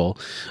don't gamble,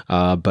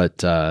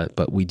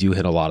 but we do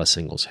hit a lot of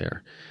singles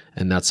here.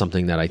 And that's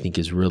something that I think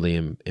is really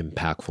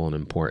impactful and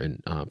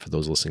important for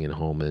those listening at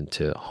home, and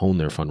to hone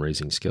their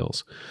fundraising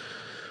skills.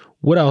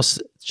 What else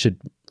should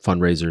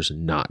fundraisers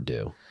not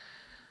do?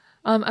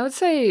 I would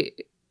say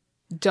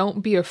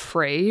don't be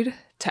afraid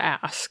to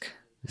ask.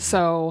 Mm-hmm.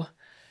 So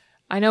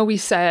I know we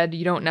said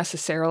you don't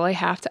necessarily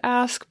have to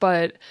ask,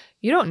 but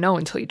you don't know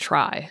until you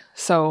try.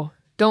 So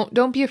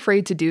don't be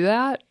afraid to do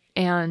that.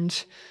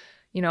 And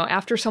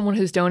after someone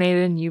has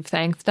donated and you've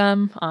thanked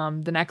them,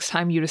 the next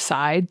time you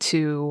decide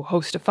to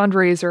host a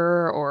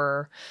fundraiser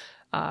or,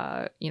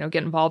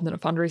 get involved in a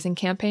fundraising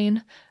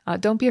campaign,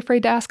 don't be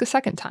afraid to ask a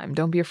second time.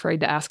 Don't be afraid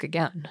to ask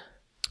again.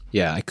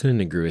 Yeah, I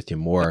couldn't agree with you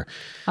more.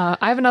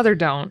 I have another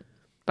don't,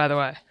 by the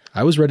way.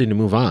 I was ready to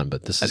move on,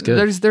 but this is good.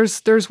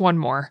 There's one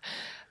more.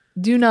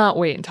 Do not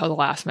wait until the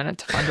last minute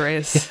to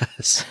fundraise.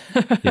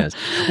 Yes.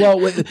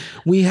 Well,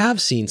 we have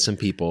seen some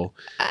people.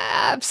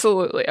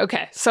 Absolutely.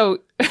 Okay. So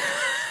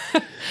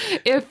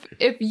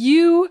if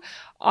you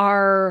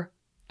are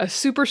a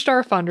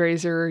superstar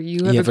fundraiser,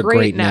 you have a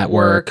great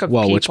network of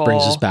people. Which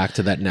brings us back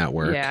to that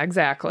network. Yeah,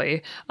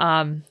 exactly.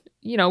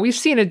 We've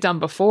seen it done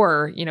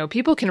before.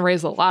 People can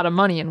raise a lot of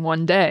money in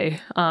one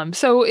day.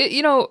 So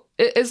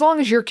as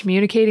long as you're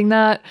communicating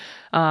that,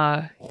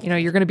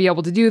 you're going to be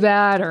able to do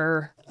that,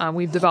 or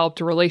we've developed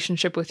a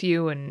relationship with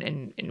you,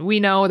 and we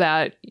know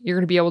that you're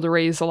going to be able to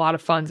raise a lot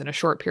of funds in a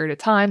short period of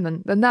time,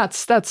 then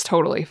that's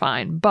totally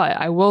fine. But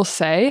I will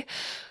say,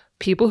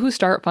 people who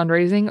start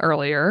fundraising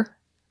earlier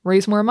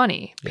raise more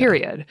money,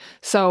 period. Yeah.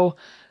 So,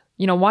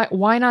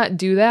 why not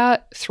do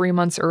that 3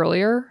 months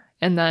earlier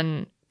and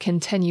then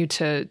continue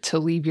to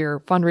leave your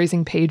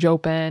fundraising page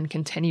open,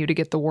 continue to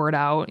get the word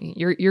out?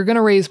 You're going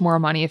to raise more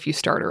money if you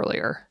start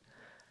earlier.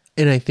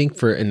 And I think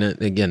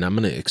again, I'm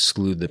going to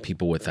exclude the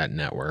people with that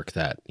network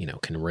that,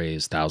 can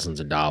raise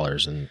thousands of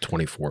dollars in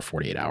 24,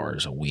 48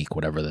 hours a week,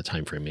 whatever the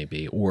time frame may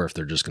be, or if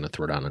they're just going to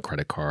throw down a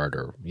credit card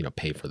or,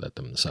 pay for that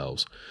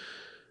themselves,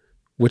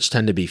 which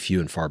tend to be few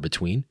and far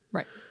between.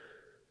 Right.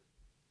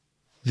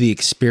 the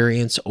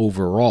experience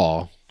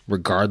overall,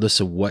 regardless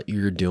of what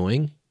you're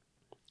doing,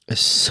 is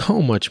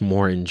so much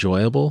more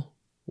enjoyable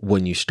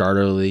when you start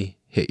early,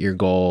 hit your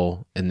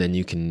goal, and then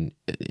you can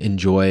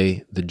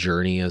enjoy the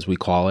journey, as we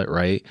call it,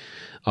 right?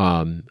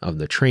 Of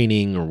the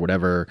training or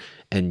whatever,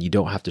 and you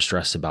don't have to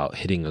stress about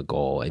hitting a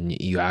goal. And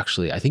you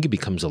actually, I think it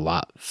becomes a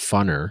lot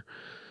funner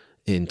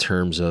in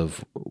terms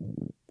of,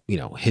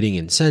 hitting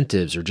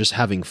incentives or just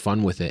having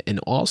fun with it. And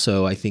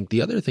also, I think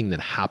the other thing that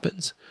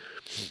happens,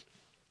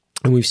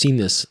 and we've seen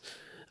this,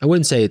 I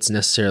wouldn't say it's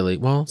necessarily,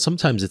 well,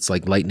 sometimes it's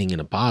like lightning in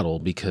a bottle,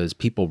 because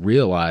people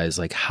realize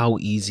like how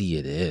easy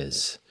it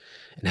is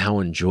and how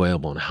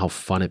enjoyable and how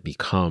fun it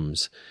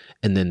becomes.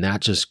 And then that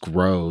just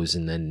grows.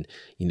 And then,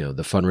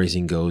 the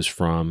fundraising goes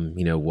from,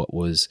 what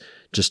was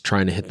just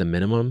trying to hit the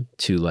minimum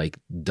to like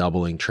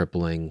doubling,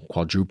 tripling,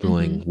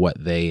 quadrupling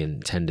what they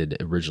intended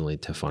originally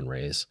to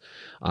fundraise,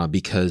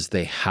 because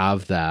they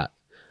have that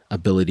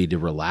ability to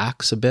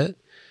relax a bit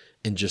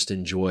and just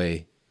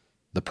enjoy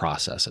the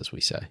process, as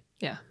we say.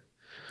 Yeah.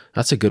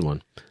 That's a good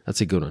one.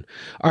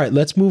 All right,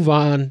 let's move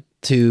on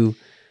to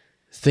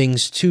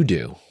things to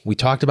do. We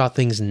talked about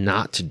things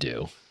not to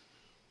do,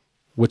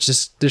 which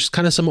is, there's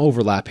kind of some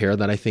overlap here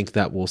that I think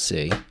that we'll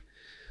see.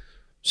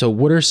 So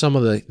what are some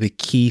of the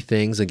key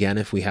things, again,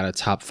 if we had a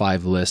top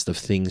 5 list of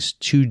things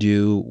to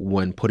do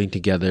when putting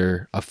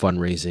together a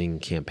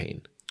fundraising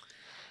campaign?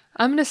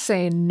 I'm going to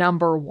say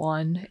number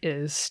 1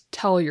 is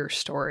tell your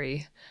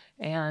story.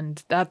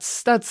 And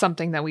that's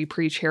something that we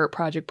preach here at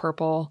Project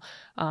Purple.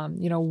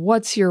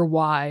 What's your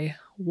why?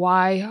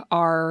 Why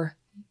are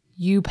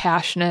you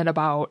passionate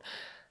about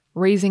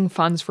raising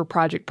funds for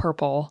Project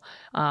Purple?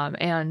 I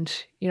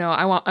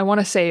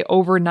want to say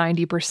over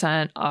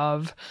 90%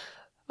 of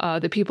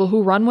the people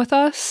who run with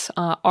us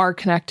are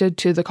connected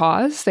to the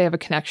cause. They have a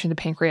connection to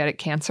pancreatic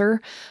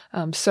cancer.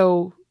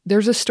 So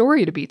there's a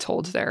story to be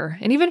told there.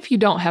 And even if you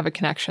don't have a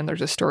connection,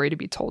 there's a story to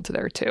be told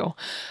there too.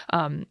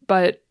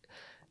 But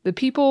the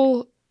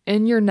people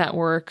in your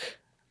network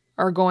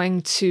are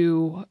going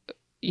to,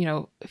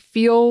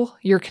 feel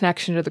your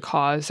connection to the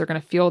cause. They're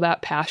going to feel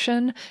that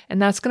passion,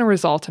 and that's going to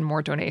result in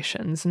more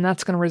donations. And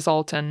that's going to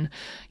result in,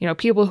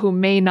 people who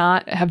may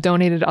not have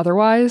donated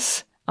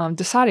otherwise,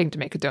 deciding to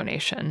make a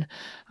donation.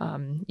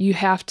 You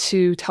have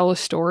to tell a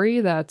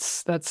story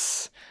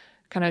that's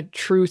kind of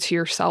true to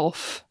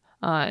yourself,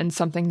 and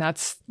something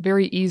that's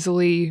very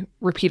easily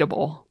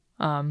repeatable,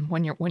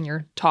 when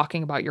you're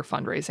talking about your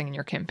fundraising and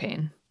your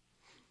campaign.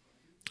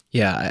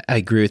 Yeah, I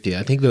agree with you.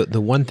 I think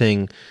the one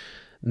thing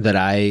that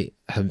I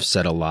have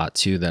said a lot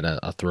too, that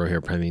I'll throw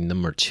here, probably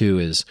number 2,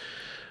 is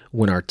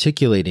when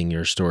articulating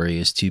your story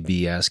is to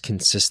be as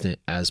consistent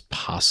as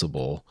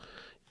possible.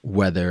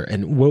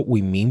 And what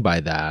we mean by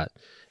that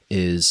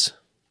is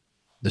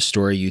the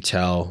story you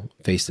tell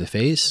face to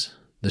face,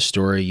 the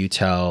story you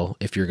tell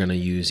if you're going to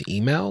use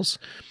emails,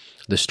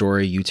 the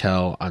story you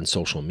tell on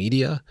social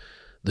media,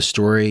 the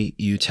story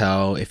you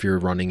tell if you're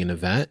running an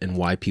event and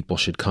why people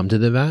should come to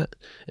the event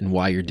and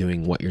why you're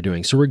doing what you're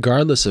doing. So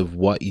regardless of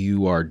what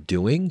you are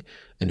doing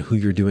and who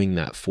you're doing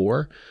that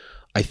for,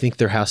 I think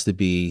there has to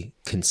be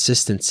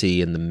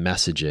consistency in the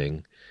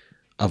messaging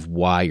of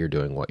why you're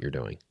doing what you're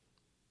doing.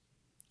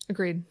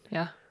 Agreed.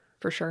 Yeah,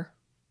 for sure.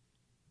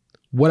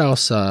 What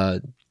else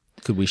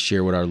could we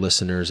share with our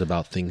listeners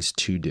about things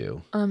to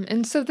do?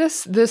 And so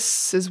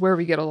this is where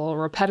we get a little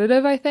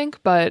repetitive, I think,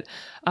 but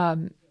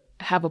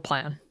have a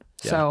plan.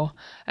 Yeah. So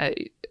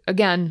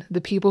again,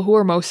 the people who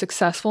are most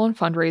successful in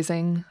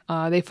fundraising,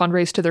 they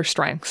fundraise to their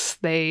strengths.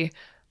 They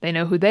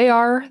know who they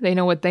are. They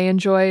know what they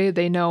enjoy.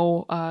 They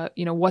know,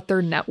 what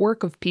their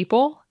network of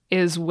people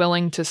is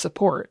willing to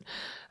support.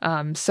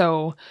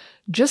 So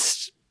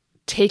just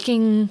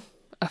taking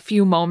a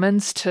few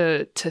moments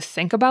to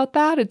think about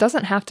that. It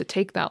doesn't have to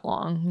take that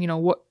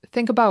long.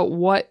 Think about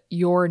what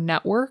your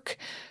network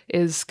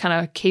is kind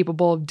of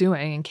capable of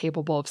doing and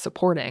capable of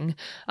supporting.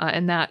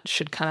 And that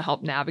should kind of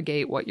help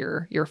navigate what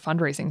your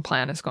fundraising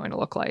plan is going to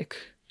look like.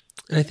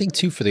 And I think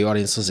too, for the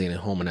audience listening at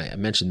home, and I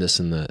mentioned this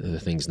in the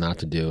things not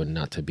to do, and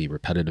not to be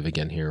repetitive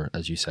again here,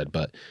 as you said,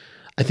 but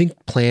I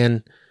think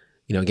plan,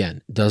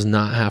 again, does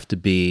not have to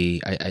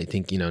be, I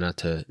think, not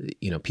to,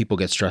 people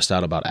get stressed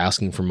out about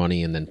asking for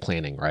money and then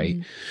planning, right?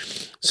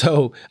 Mm-hmm.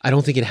 So I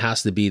don't think it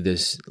has to be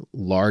this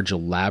large,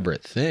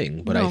 elaborate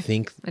thing, but no, I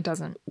think it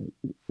doesn't.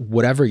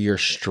 Whatever your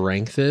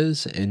strength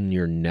is in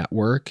your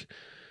network,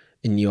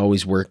 and you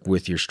always work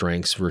with your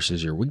strengths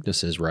versus your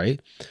weaknesses, right?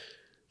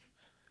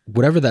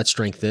 Whatever that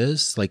strength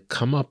is, like,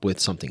 come up with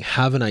something,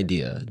 have an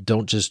idea.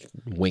 Don't just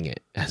wing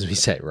it, as we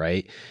say,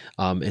 right?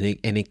 And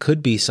it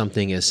could be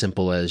something as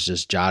simple as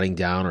just jotting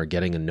down or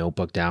getting a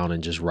notebook down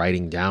and just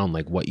writing down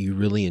like what you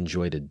really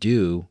enjoy to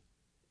do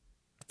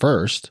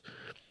first,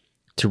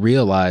 to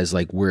realize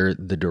like where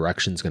the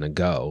direction's going to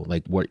go,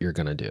 like what you're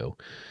going to do.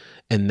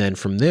 And then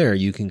from there,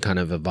 you can kind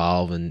of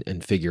evolve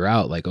and figure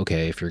out like,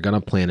 okay, if you're going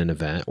to plan an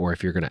event or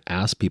if you're going to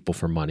ask people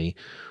for money,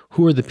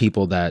 who are the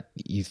people that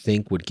you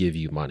think would give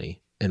you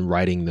money? and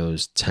writing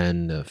those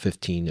 10 to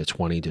 15 to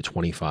 20 to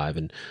 25.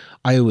 And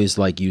I always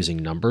like using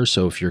numbers.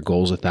 So if your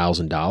goal is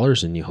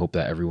 $1,000 and you hope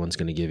that everyone's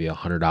going to give you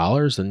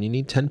 $100, then you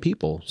need 10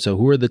 people. So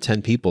who are the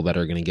 10 people that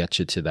are going to get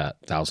you to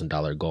that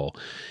 $1,000 goal?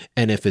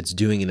 And if it's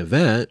doing an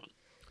event,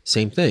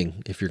 same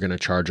thing. If you're going to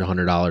charge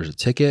 $100 a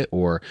ticket,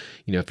 or,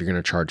 if you're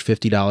going to charge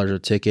 $50 a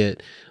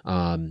ticket,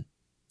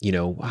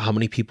 how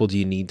many people do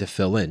you need to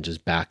fill in?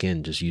 Just back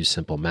in, just use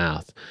simple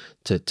math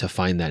to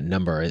find that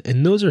number.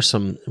 And those are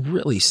some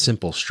really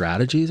simple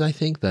strategies, I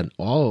think, that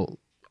all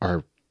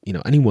are,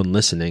 anyone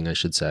listening, I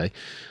should say,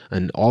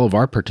 and all of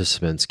our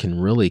participants can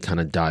really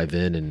kind of dive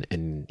in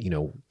and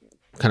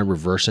kind of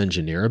reverse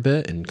engineer a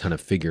bit and kind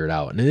of figure it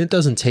out. And it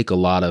doesn't take a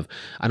lot of,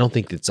 I don't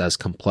think it's as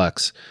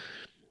complex.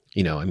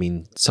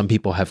 Some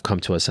people have come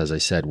to us, as I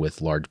said, with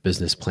large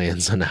business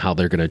plans on how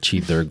they're going to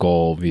achieve their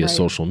goal via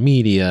social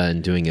media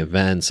and doing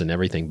events and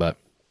everything. But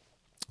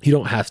you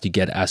don't have to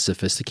get as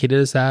sophisticated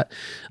as that.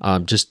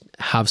 Just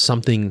have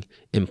something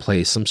in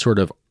place, some sort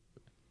of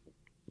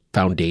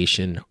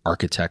foundation,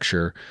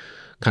 architecture,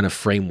 kind of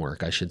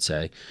framework, I should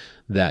say,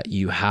 that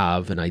you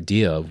have an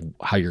idea of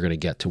how you're going to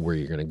get to where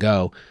you're going to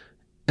go.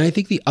 And I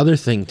think the other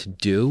thing to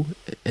do,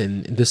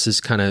 and this is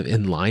kind of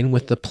in line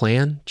with the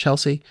plan,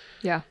 Chelsea.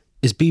 Yeah.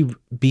 Is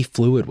be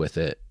fluid with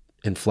it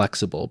and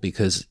flexible,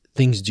 because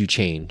things do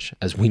change,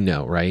 as we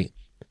know, right?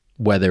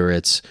 Whether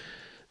it's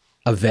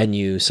a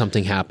venue,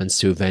 something happens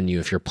to a venue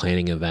if you're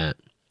planning an event.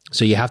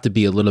 So you have to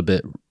be a little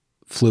bit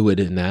fluid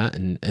in that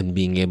and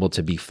being able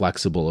to be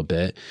flexible a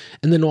bit.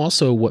 And then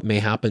also what may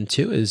happen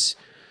too is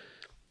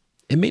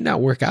it may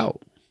not work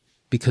out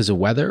because of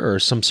weather or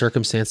some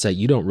circumstance that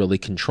you don't really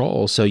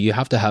control. So you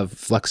have to have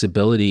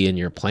flexibility in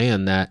your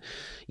plan that,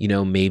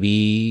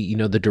 maybe,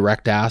 the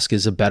direct ask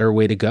is a better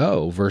way to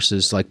go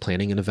versus like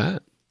planning an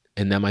event.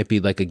 And that might be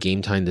like a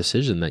game time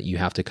decision that you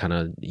have to kind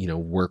of,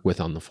 work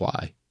with on the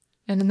fly.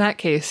 And in that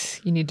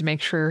case, you need to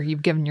make sure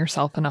you've given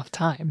yourself enough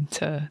time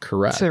to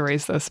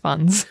raise those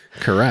funds.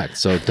 Correct.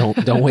 So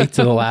don't wait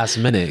till the last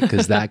minute,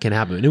 because that can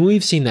happen. And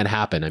we've seen that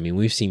happen.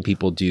 We've seen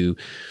people do,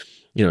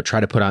 try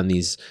to put on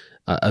these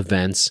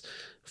events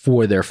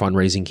for their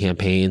fundraising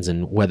campaigns,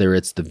 and whether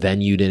it's the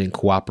venue didn't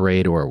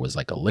cooperate or it was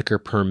like a liquor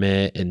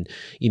permit, and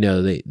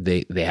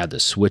they had to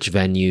switch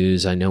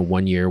venues. I know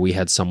one year we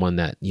had someone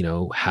that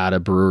had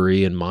a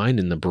brewery in mind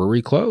and the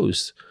brewery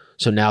closed.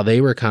 So now they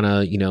were kind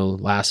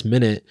of last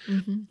minute,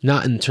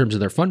 not in terms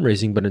of their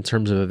fundraising, but in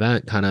terms of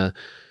event, kind of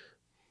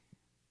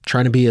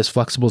trying to be as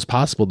flexible as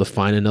possible to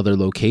find another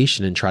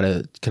location and try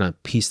to kind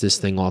of piece this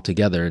thing all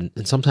together. And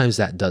sometimes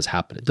that does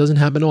happen. It doesn't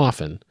happen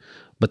often.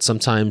 But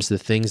sometimes the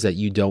things that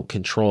you don't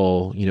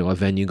control, a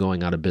venue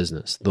going out of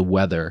business, the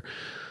weather,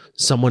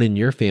 someone in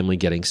your family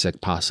getting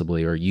sick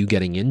possibly, or you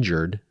getting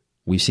injured.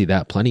 We see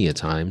that plenty of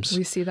times.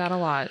 We see that a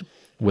lot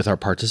with our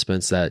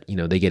participants, that,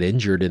 they get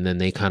injured and then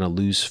they kind of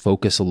lose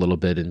focus a little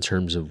bit in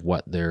terms of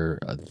what their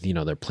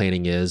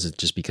planning is,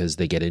 just because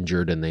they get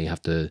injured and they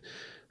have to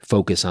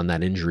focus on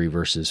that injury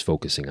versus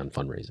focusing on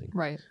fundraising.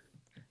 Right.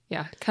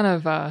 Yeah. Kind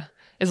of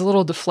is a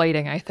little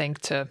deflating, I think,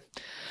 to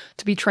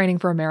be training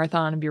for a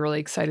marathon and be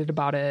really excited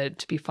about it,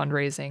 to be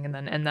fundraising,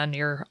 and then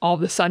you're all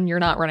of a sudden you're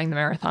not running the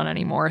marathon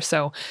anymore.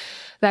 So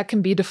that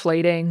can be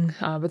deflating,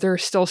 but there are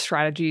still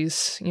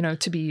strategies,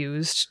 to be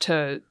used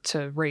to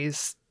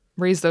raise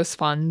those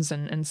funds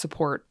and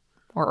support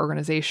our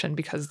organization,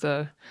 because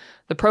the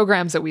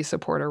programs that we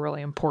support are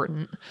really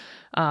important.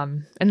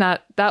 And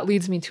that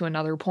leads me to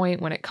another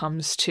point when it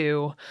comes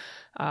to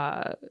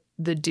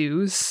the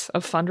dues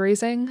of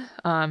fundraising.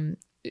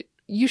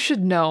 You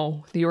should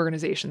know the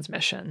organization's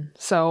mission.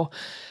 So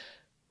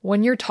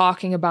when you're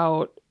talking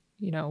about,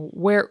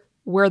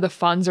 where the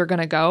funds are going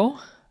to go,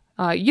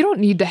 you don't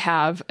need to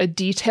have a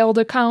detailed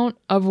account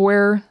of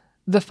where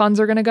the funds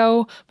are going to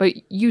go, but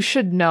you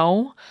should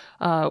know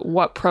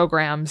what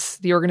programs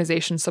the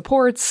organization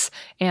supports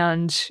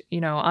and,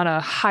 on a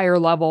higher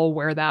level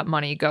where that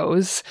money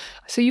goes.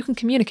 So you can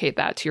communicate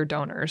that to your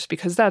donors,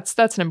 because that's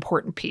an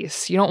important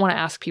piece. You don't want to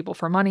ask people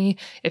for money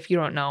if you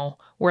don't know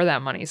where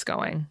that money's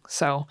going.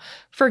 So,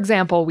 for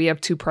example, we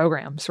have 2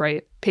 programs,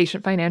 right?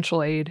 Patient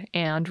financial aid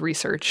and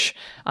research,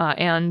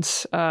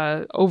 and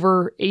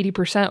over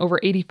 80%, over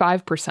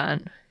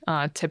 85%,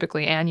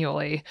 typically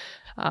annually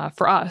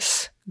for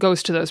us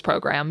goes to those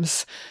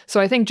programs. So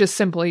I think just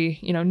simply,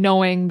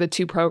 knowing the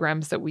 2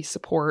 programs that we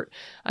support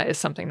is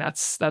something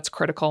that's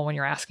critical when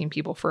you're asking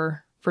people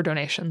for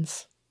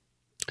donations.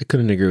 I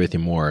couldn't agree with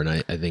you more. And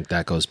I think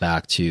that goes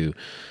back to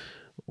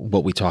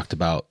what we talked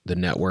about, the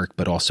network,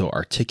 but also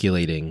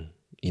articulating,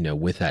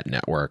 with that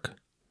network,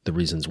 the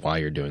reasons why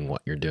you're doing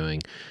what you're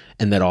doing.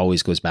 And that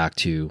always goes back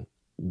to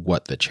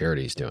what the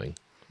charity is doing,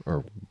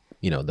 or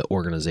the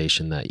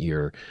organization that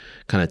you're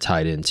kind of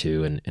tied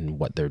into, and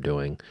what they're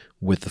doing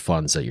with the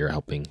funds that you're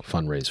helping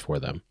fundraise for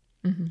them.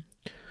 Mm-hmm.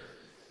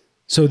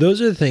 So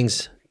those are the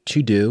things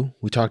to do.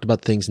 We talked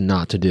about things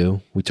not to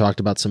do. We talked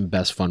about some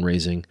best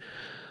fundraising.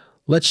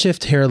 Let's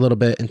shift here a little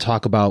bit and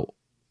talk about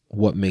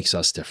what makes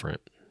us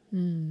different.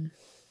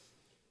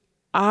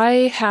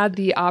 I had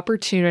the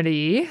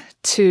opportunity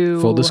to...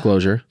 Full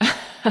disclosure.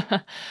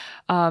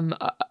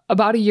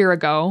 About a year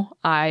ago,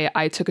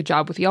 I took a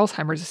job with the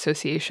Alzheimer's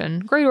Association.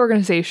 Great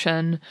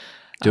organization.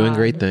 Doing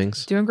great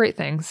things. Doing great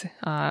things.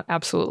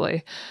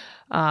 Absolutely.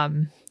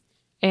 And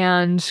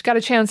got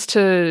a chance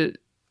to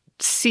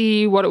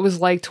see what it was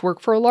like to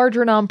work for a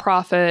larger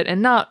nonprofit.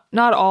 And not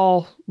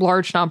all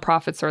large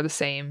nonprofits are the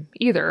same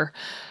either.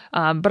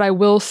 But I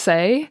will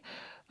say,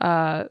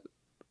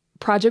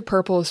 Project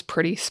Purple is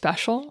pretty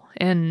special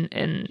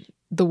in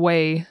the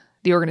way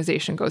the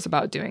organization goes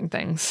about doing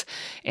things.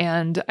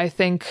 And I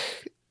think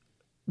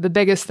the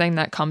biggest thing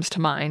that comes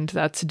to mind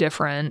that's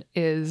different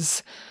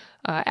is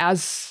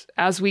as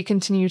we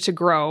continue to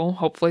grow,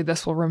 hopefully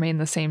this will remain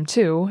the same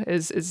too,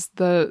 is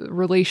the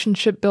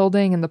relationship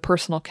building and the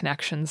personal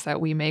connections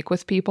that we make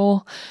with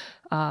people.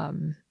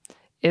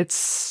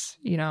 It's,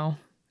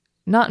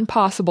 not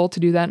impossible to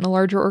do that in a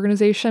larger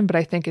organization, but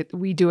I think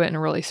we do it in a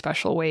really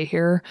special way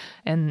here.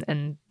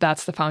 And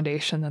that's the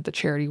foundation that the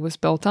charity was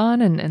built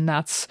on. And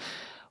that's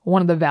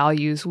one of the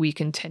values we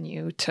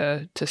continue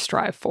to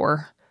strive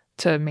for,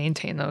 to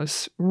maintain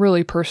those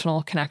really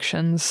personal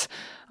connections,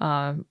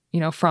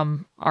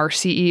 from our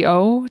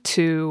CEO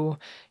to,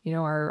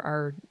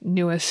 our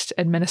newest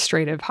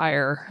administrative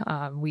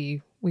hire.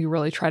 We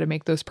really try to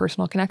make those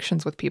personal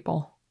connections with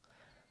people.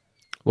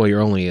 Well,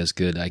 you're only as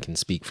good, I can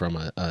speak from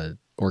a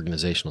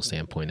organizational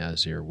standpoint,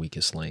 as your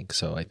weakest link.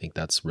 So I think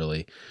that's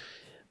really,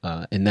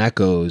 and that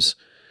goes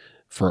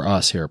for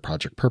us here at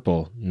Project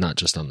Purple, not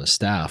just on the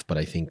staff, but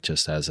I think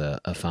just as a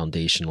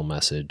foundational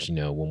message,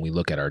 when we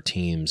look at our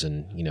teams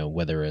and,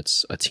 whether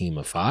it's a team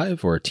of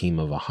 5 or a team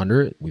of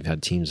 100, we've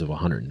had teams of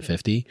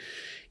 150,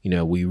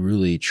 we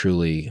really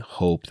truly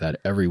hope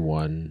that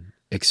everyone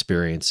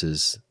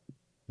experiences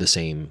the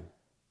same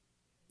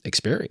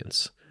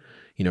experience,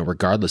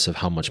 regardless of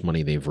how much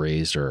money they've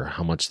raised or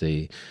how much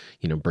they,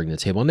 bring to the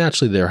table.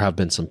 Naturally, there have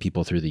been some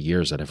people through the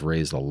years that have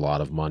raised a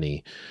lot of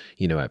money,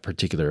 at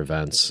particular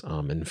events,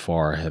 and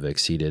far have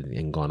exceeded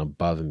and gone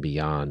above and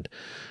beyond,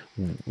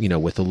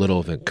 with a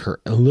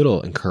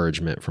little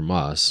encouragement from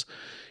us,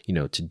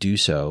 to do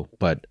so.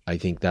 But I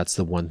think that's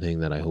the one thing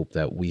that I hope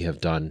that we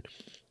have done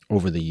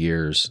over the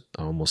years,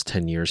 almost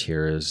 10 years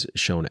here, is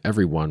shown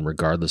everyone,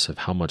 regardless of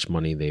how much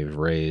money they've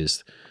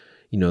raised,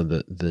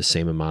 the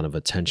same amount of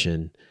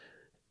attention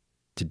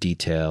to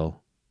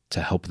detail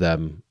to help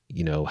them,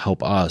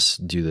 help us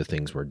do the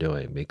things we're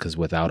doing, because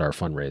without our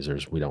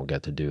fundraisers, we don't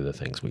get to do the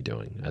things we're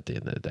doing at the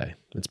end of the day.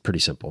 It's pretty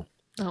simple.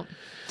 Oh.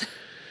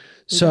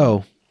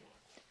 So,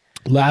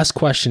 last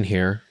question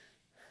here.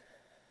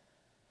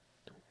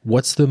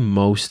 What's the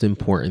most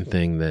important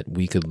thing that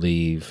we could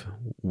leave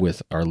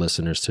with our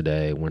listeners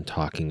today when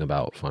talking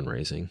about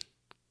fundraising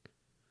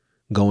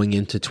going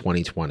into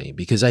 2020?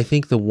 Because I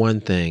think the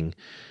one thing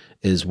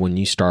is, when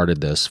you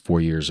started this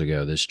 4 years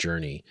ago, this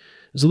journey,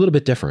 it was a little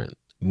bit different.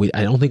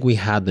 I don't think we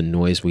had the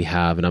noise we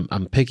have, and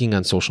I'm picking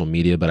on social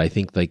media, but I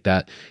think like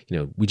that,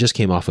 we just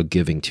came off of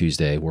Giving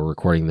Tuesday. We're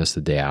recording this the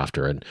day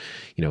after, and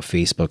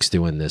Facebook's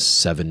doing this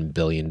 $7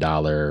 billion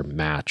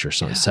match or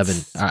something.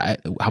 Yes.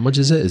 How much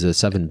is it? Is it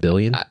 $7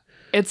 billion?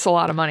 It's a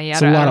lot of money.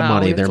 It's a lot of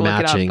money. They're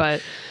matching,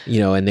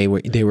 and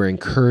they were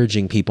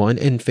encouraging people,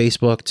 and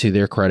Facebook, to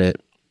their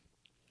credit,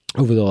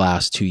 over the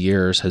last 2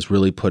 years has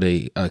really put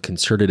a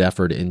concerted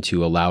effort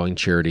into allowing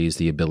charities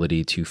the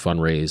ability to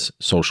fundraise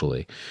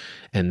socially.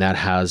 And that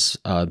has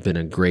been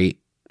a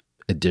great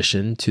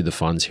addition to the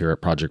funds here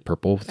at Project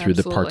Purple through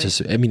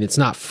Absolutely. it's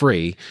not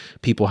free.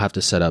 People have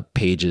to set up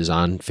pages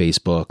on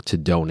Facebook to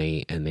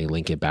donate, and they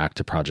link it back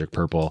to Project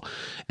Purple.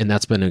 And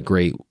that's been a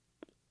great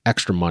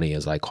extra money,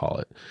 as I call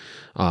it.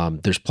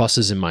 There's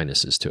pluses and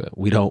minuses to it.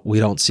 We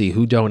don't see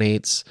who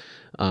donates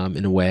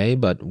in a way,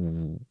 but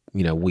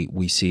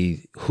we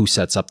see who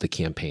sets up the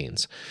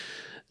campaigns.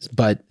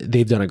 But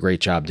they've done a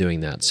great job doing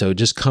that. So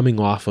just coming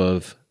off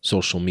of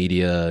social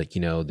media,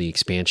 the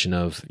expansion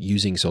of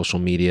using social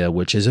media,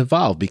 which has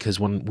evolved, because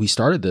when we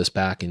started this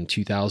back in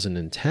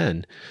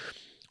 2010,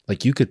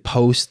 like, you could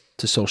post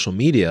to social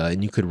media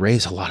and you could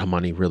raise a lot of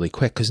money really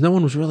quick because no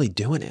one was really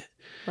doing it.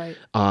 Right.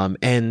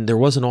 And there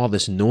wasn't all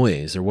this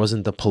noise. There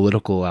wasn't the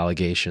political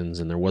allegations,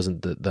 and there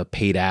wasn't the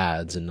paid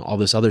ads and all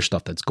this other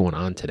stuff that's going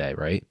on today,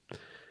 right?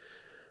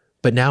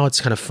 But now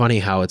it's kind of funny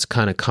how it's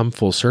kind of come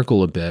full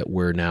circle a bit,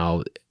 where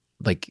now,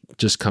 like,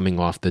 just coming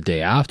off the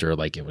day after,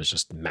 like, it was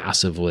just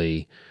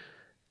massively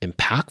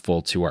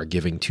impactful to our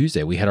Giving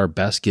Tuesday. We had our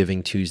best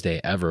Giving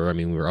Tuesday ever. I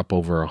mean, we were up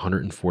over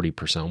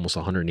 140%, almost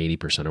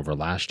 180% over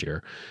last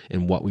year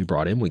in what we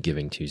brought in with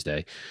Giving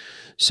Tuesday.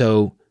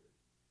 So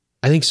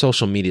I think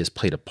social media has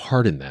played a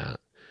part in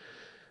that.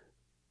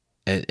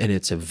 And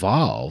it's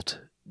evolved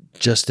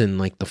just in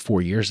like the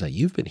 4 years that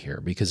you've been here,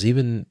 because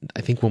even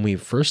I think when we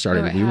first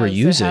started, we were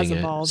using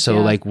it.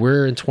 So like,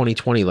 we're in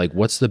 2020, like,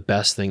 what's the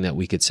best thing that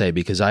we could say?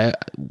 Because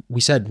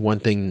we said one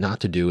thing not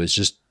to do is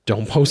just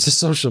don't post to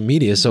social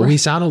media. So we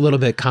sound a little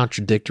bit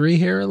contradictory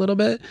here a little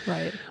bit.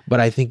 Right. But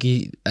I think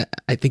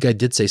I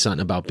did say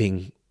something about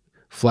being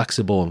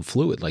flexible and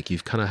fluid. Like, you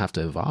kind of have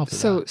to evolve.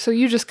 So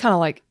you just kind of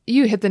like,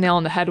 you hit the nail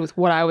on the head with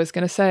what I was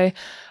going to say.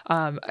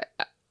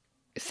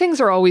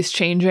 Things are always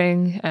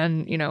changing,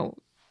 and,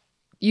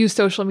 use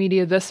social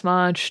media this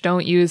much,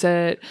 don't use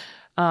it.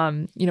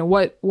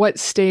 What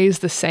stays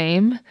the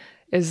same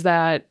is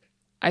that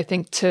I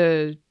think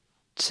to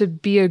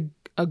be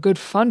a good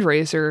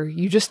fundraiser,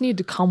 you just need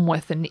to come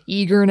with an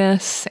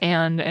eagerness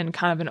and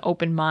kind of an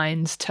open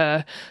mind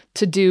to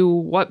do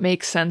what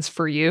makes sense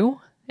for you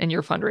in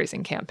your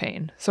fundraising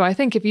campaign. So I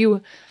think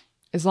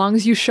as long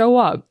as you show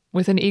up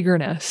with an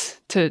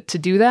eagerness to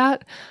do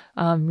that,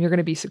 you're going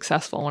to be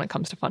successful when it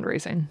comes to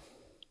fundraising.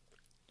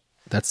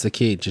 That's the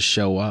key. Just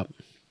show up.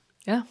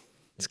 Yeah.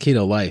 It's key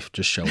to life.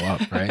 Just show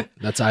up, right?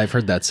 I've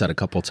heard that said a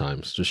couple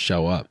times. Just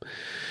show up.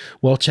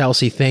 Well,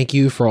 Chelsea, thank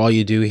you for all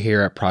you do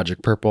here at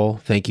Project Purple.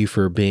 Thank you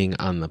for being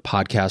on the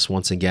podcast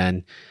once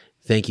again.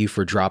 Thank you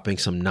for dropping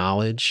some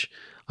knowledge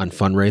on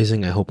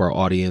fundraising. I hope our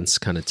audience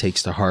kind of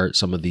takes to heart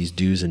some of these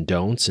do's and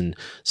don'ts and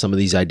some of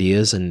these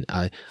ideas. And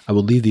I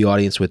will leave the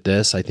audience with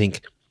this. I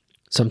think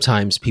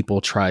sometimes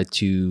people try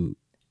to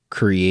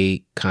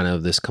create kind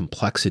of this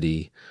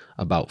complexity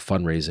about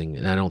fundraising,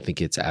 and I don't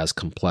think it's as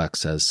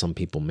complex as some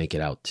people make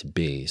it out to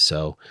be.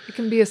 So it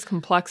can be as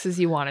complex as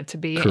you want it to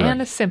be. Correct.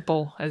 And as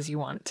simple as you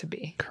want it to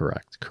be.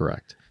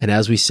 Correct. And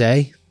as we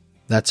say,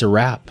 that's a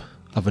wrap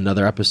of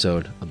another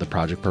episode of the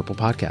Project Purple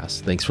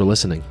podcast. Thanks for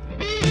listening.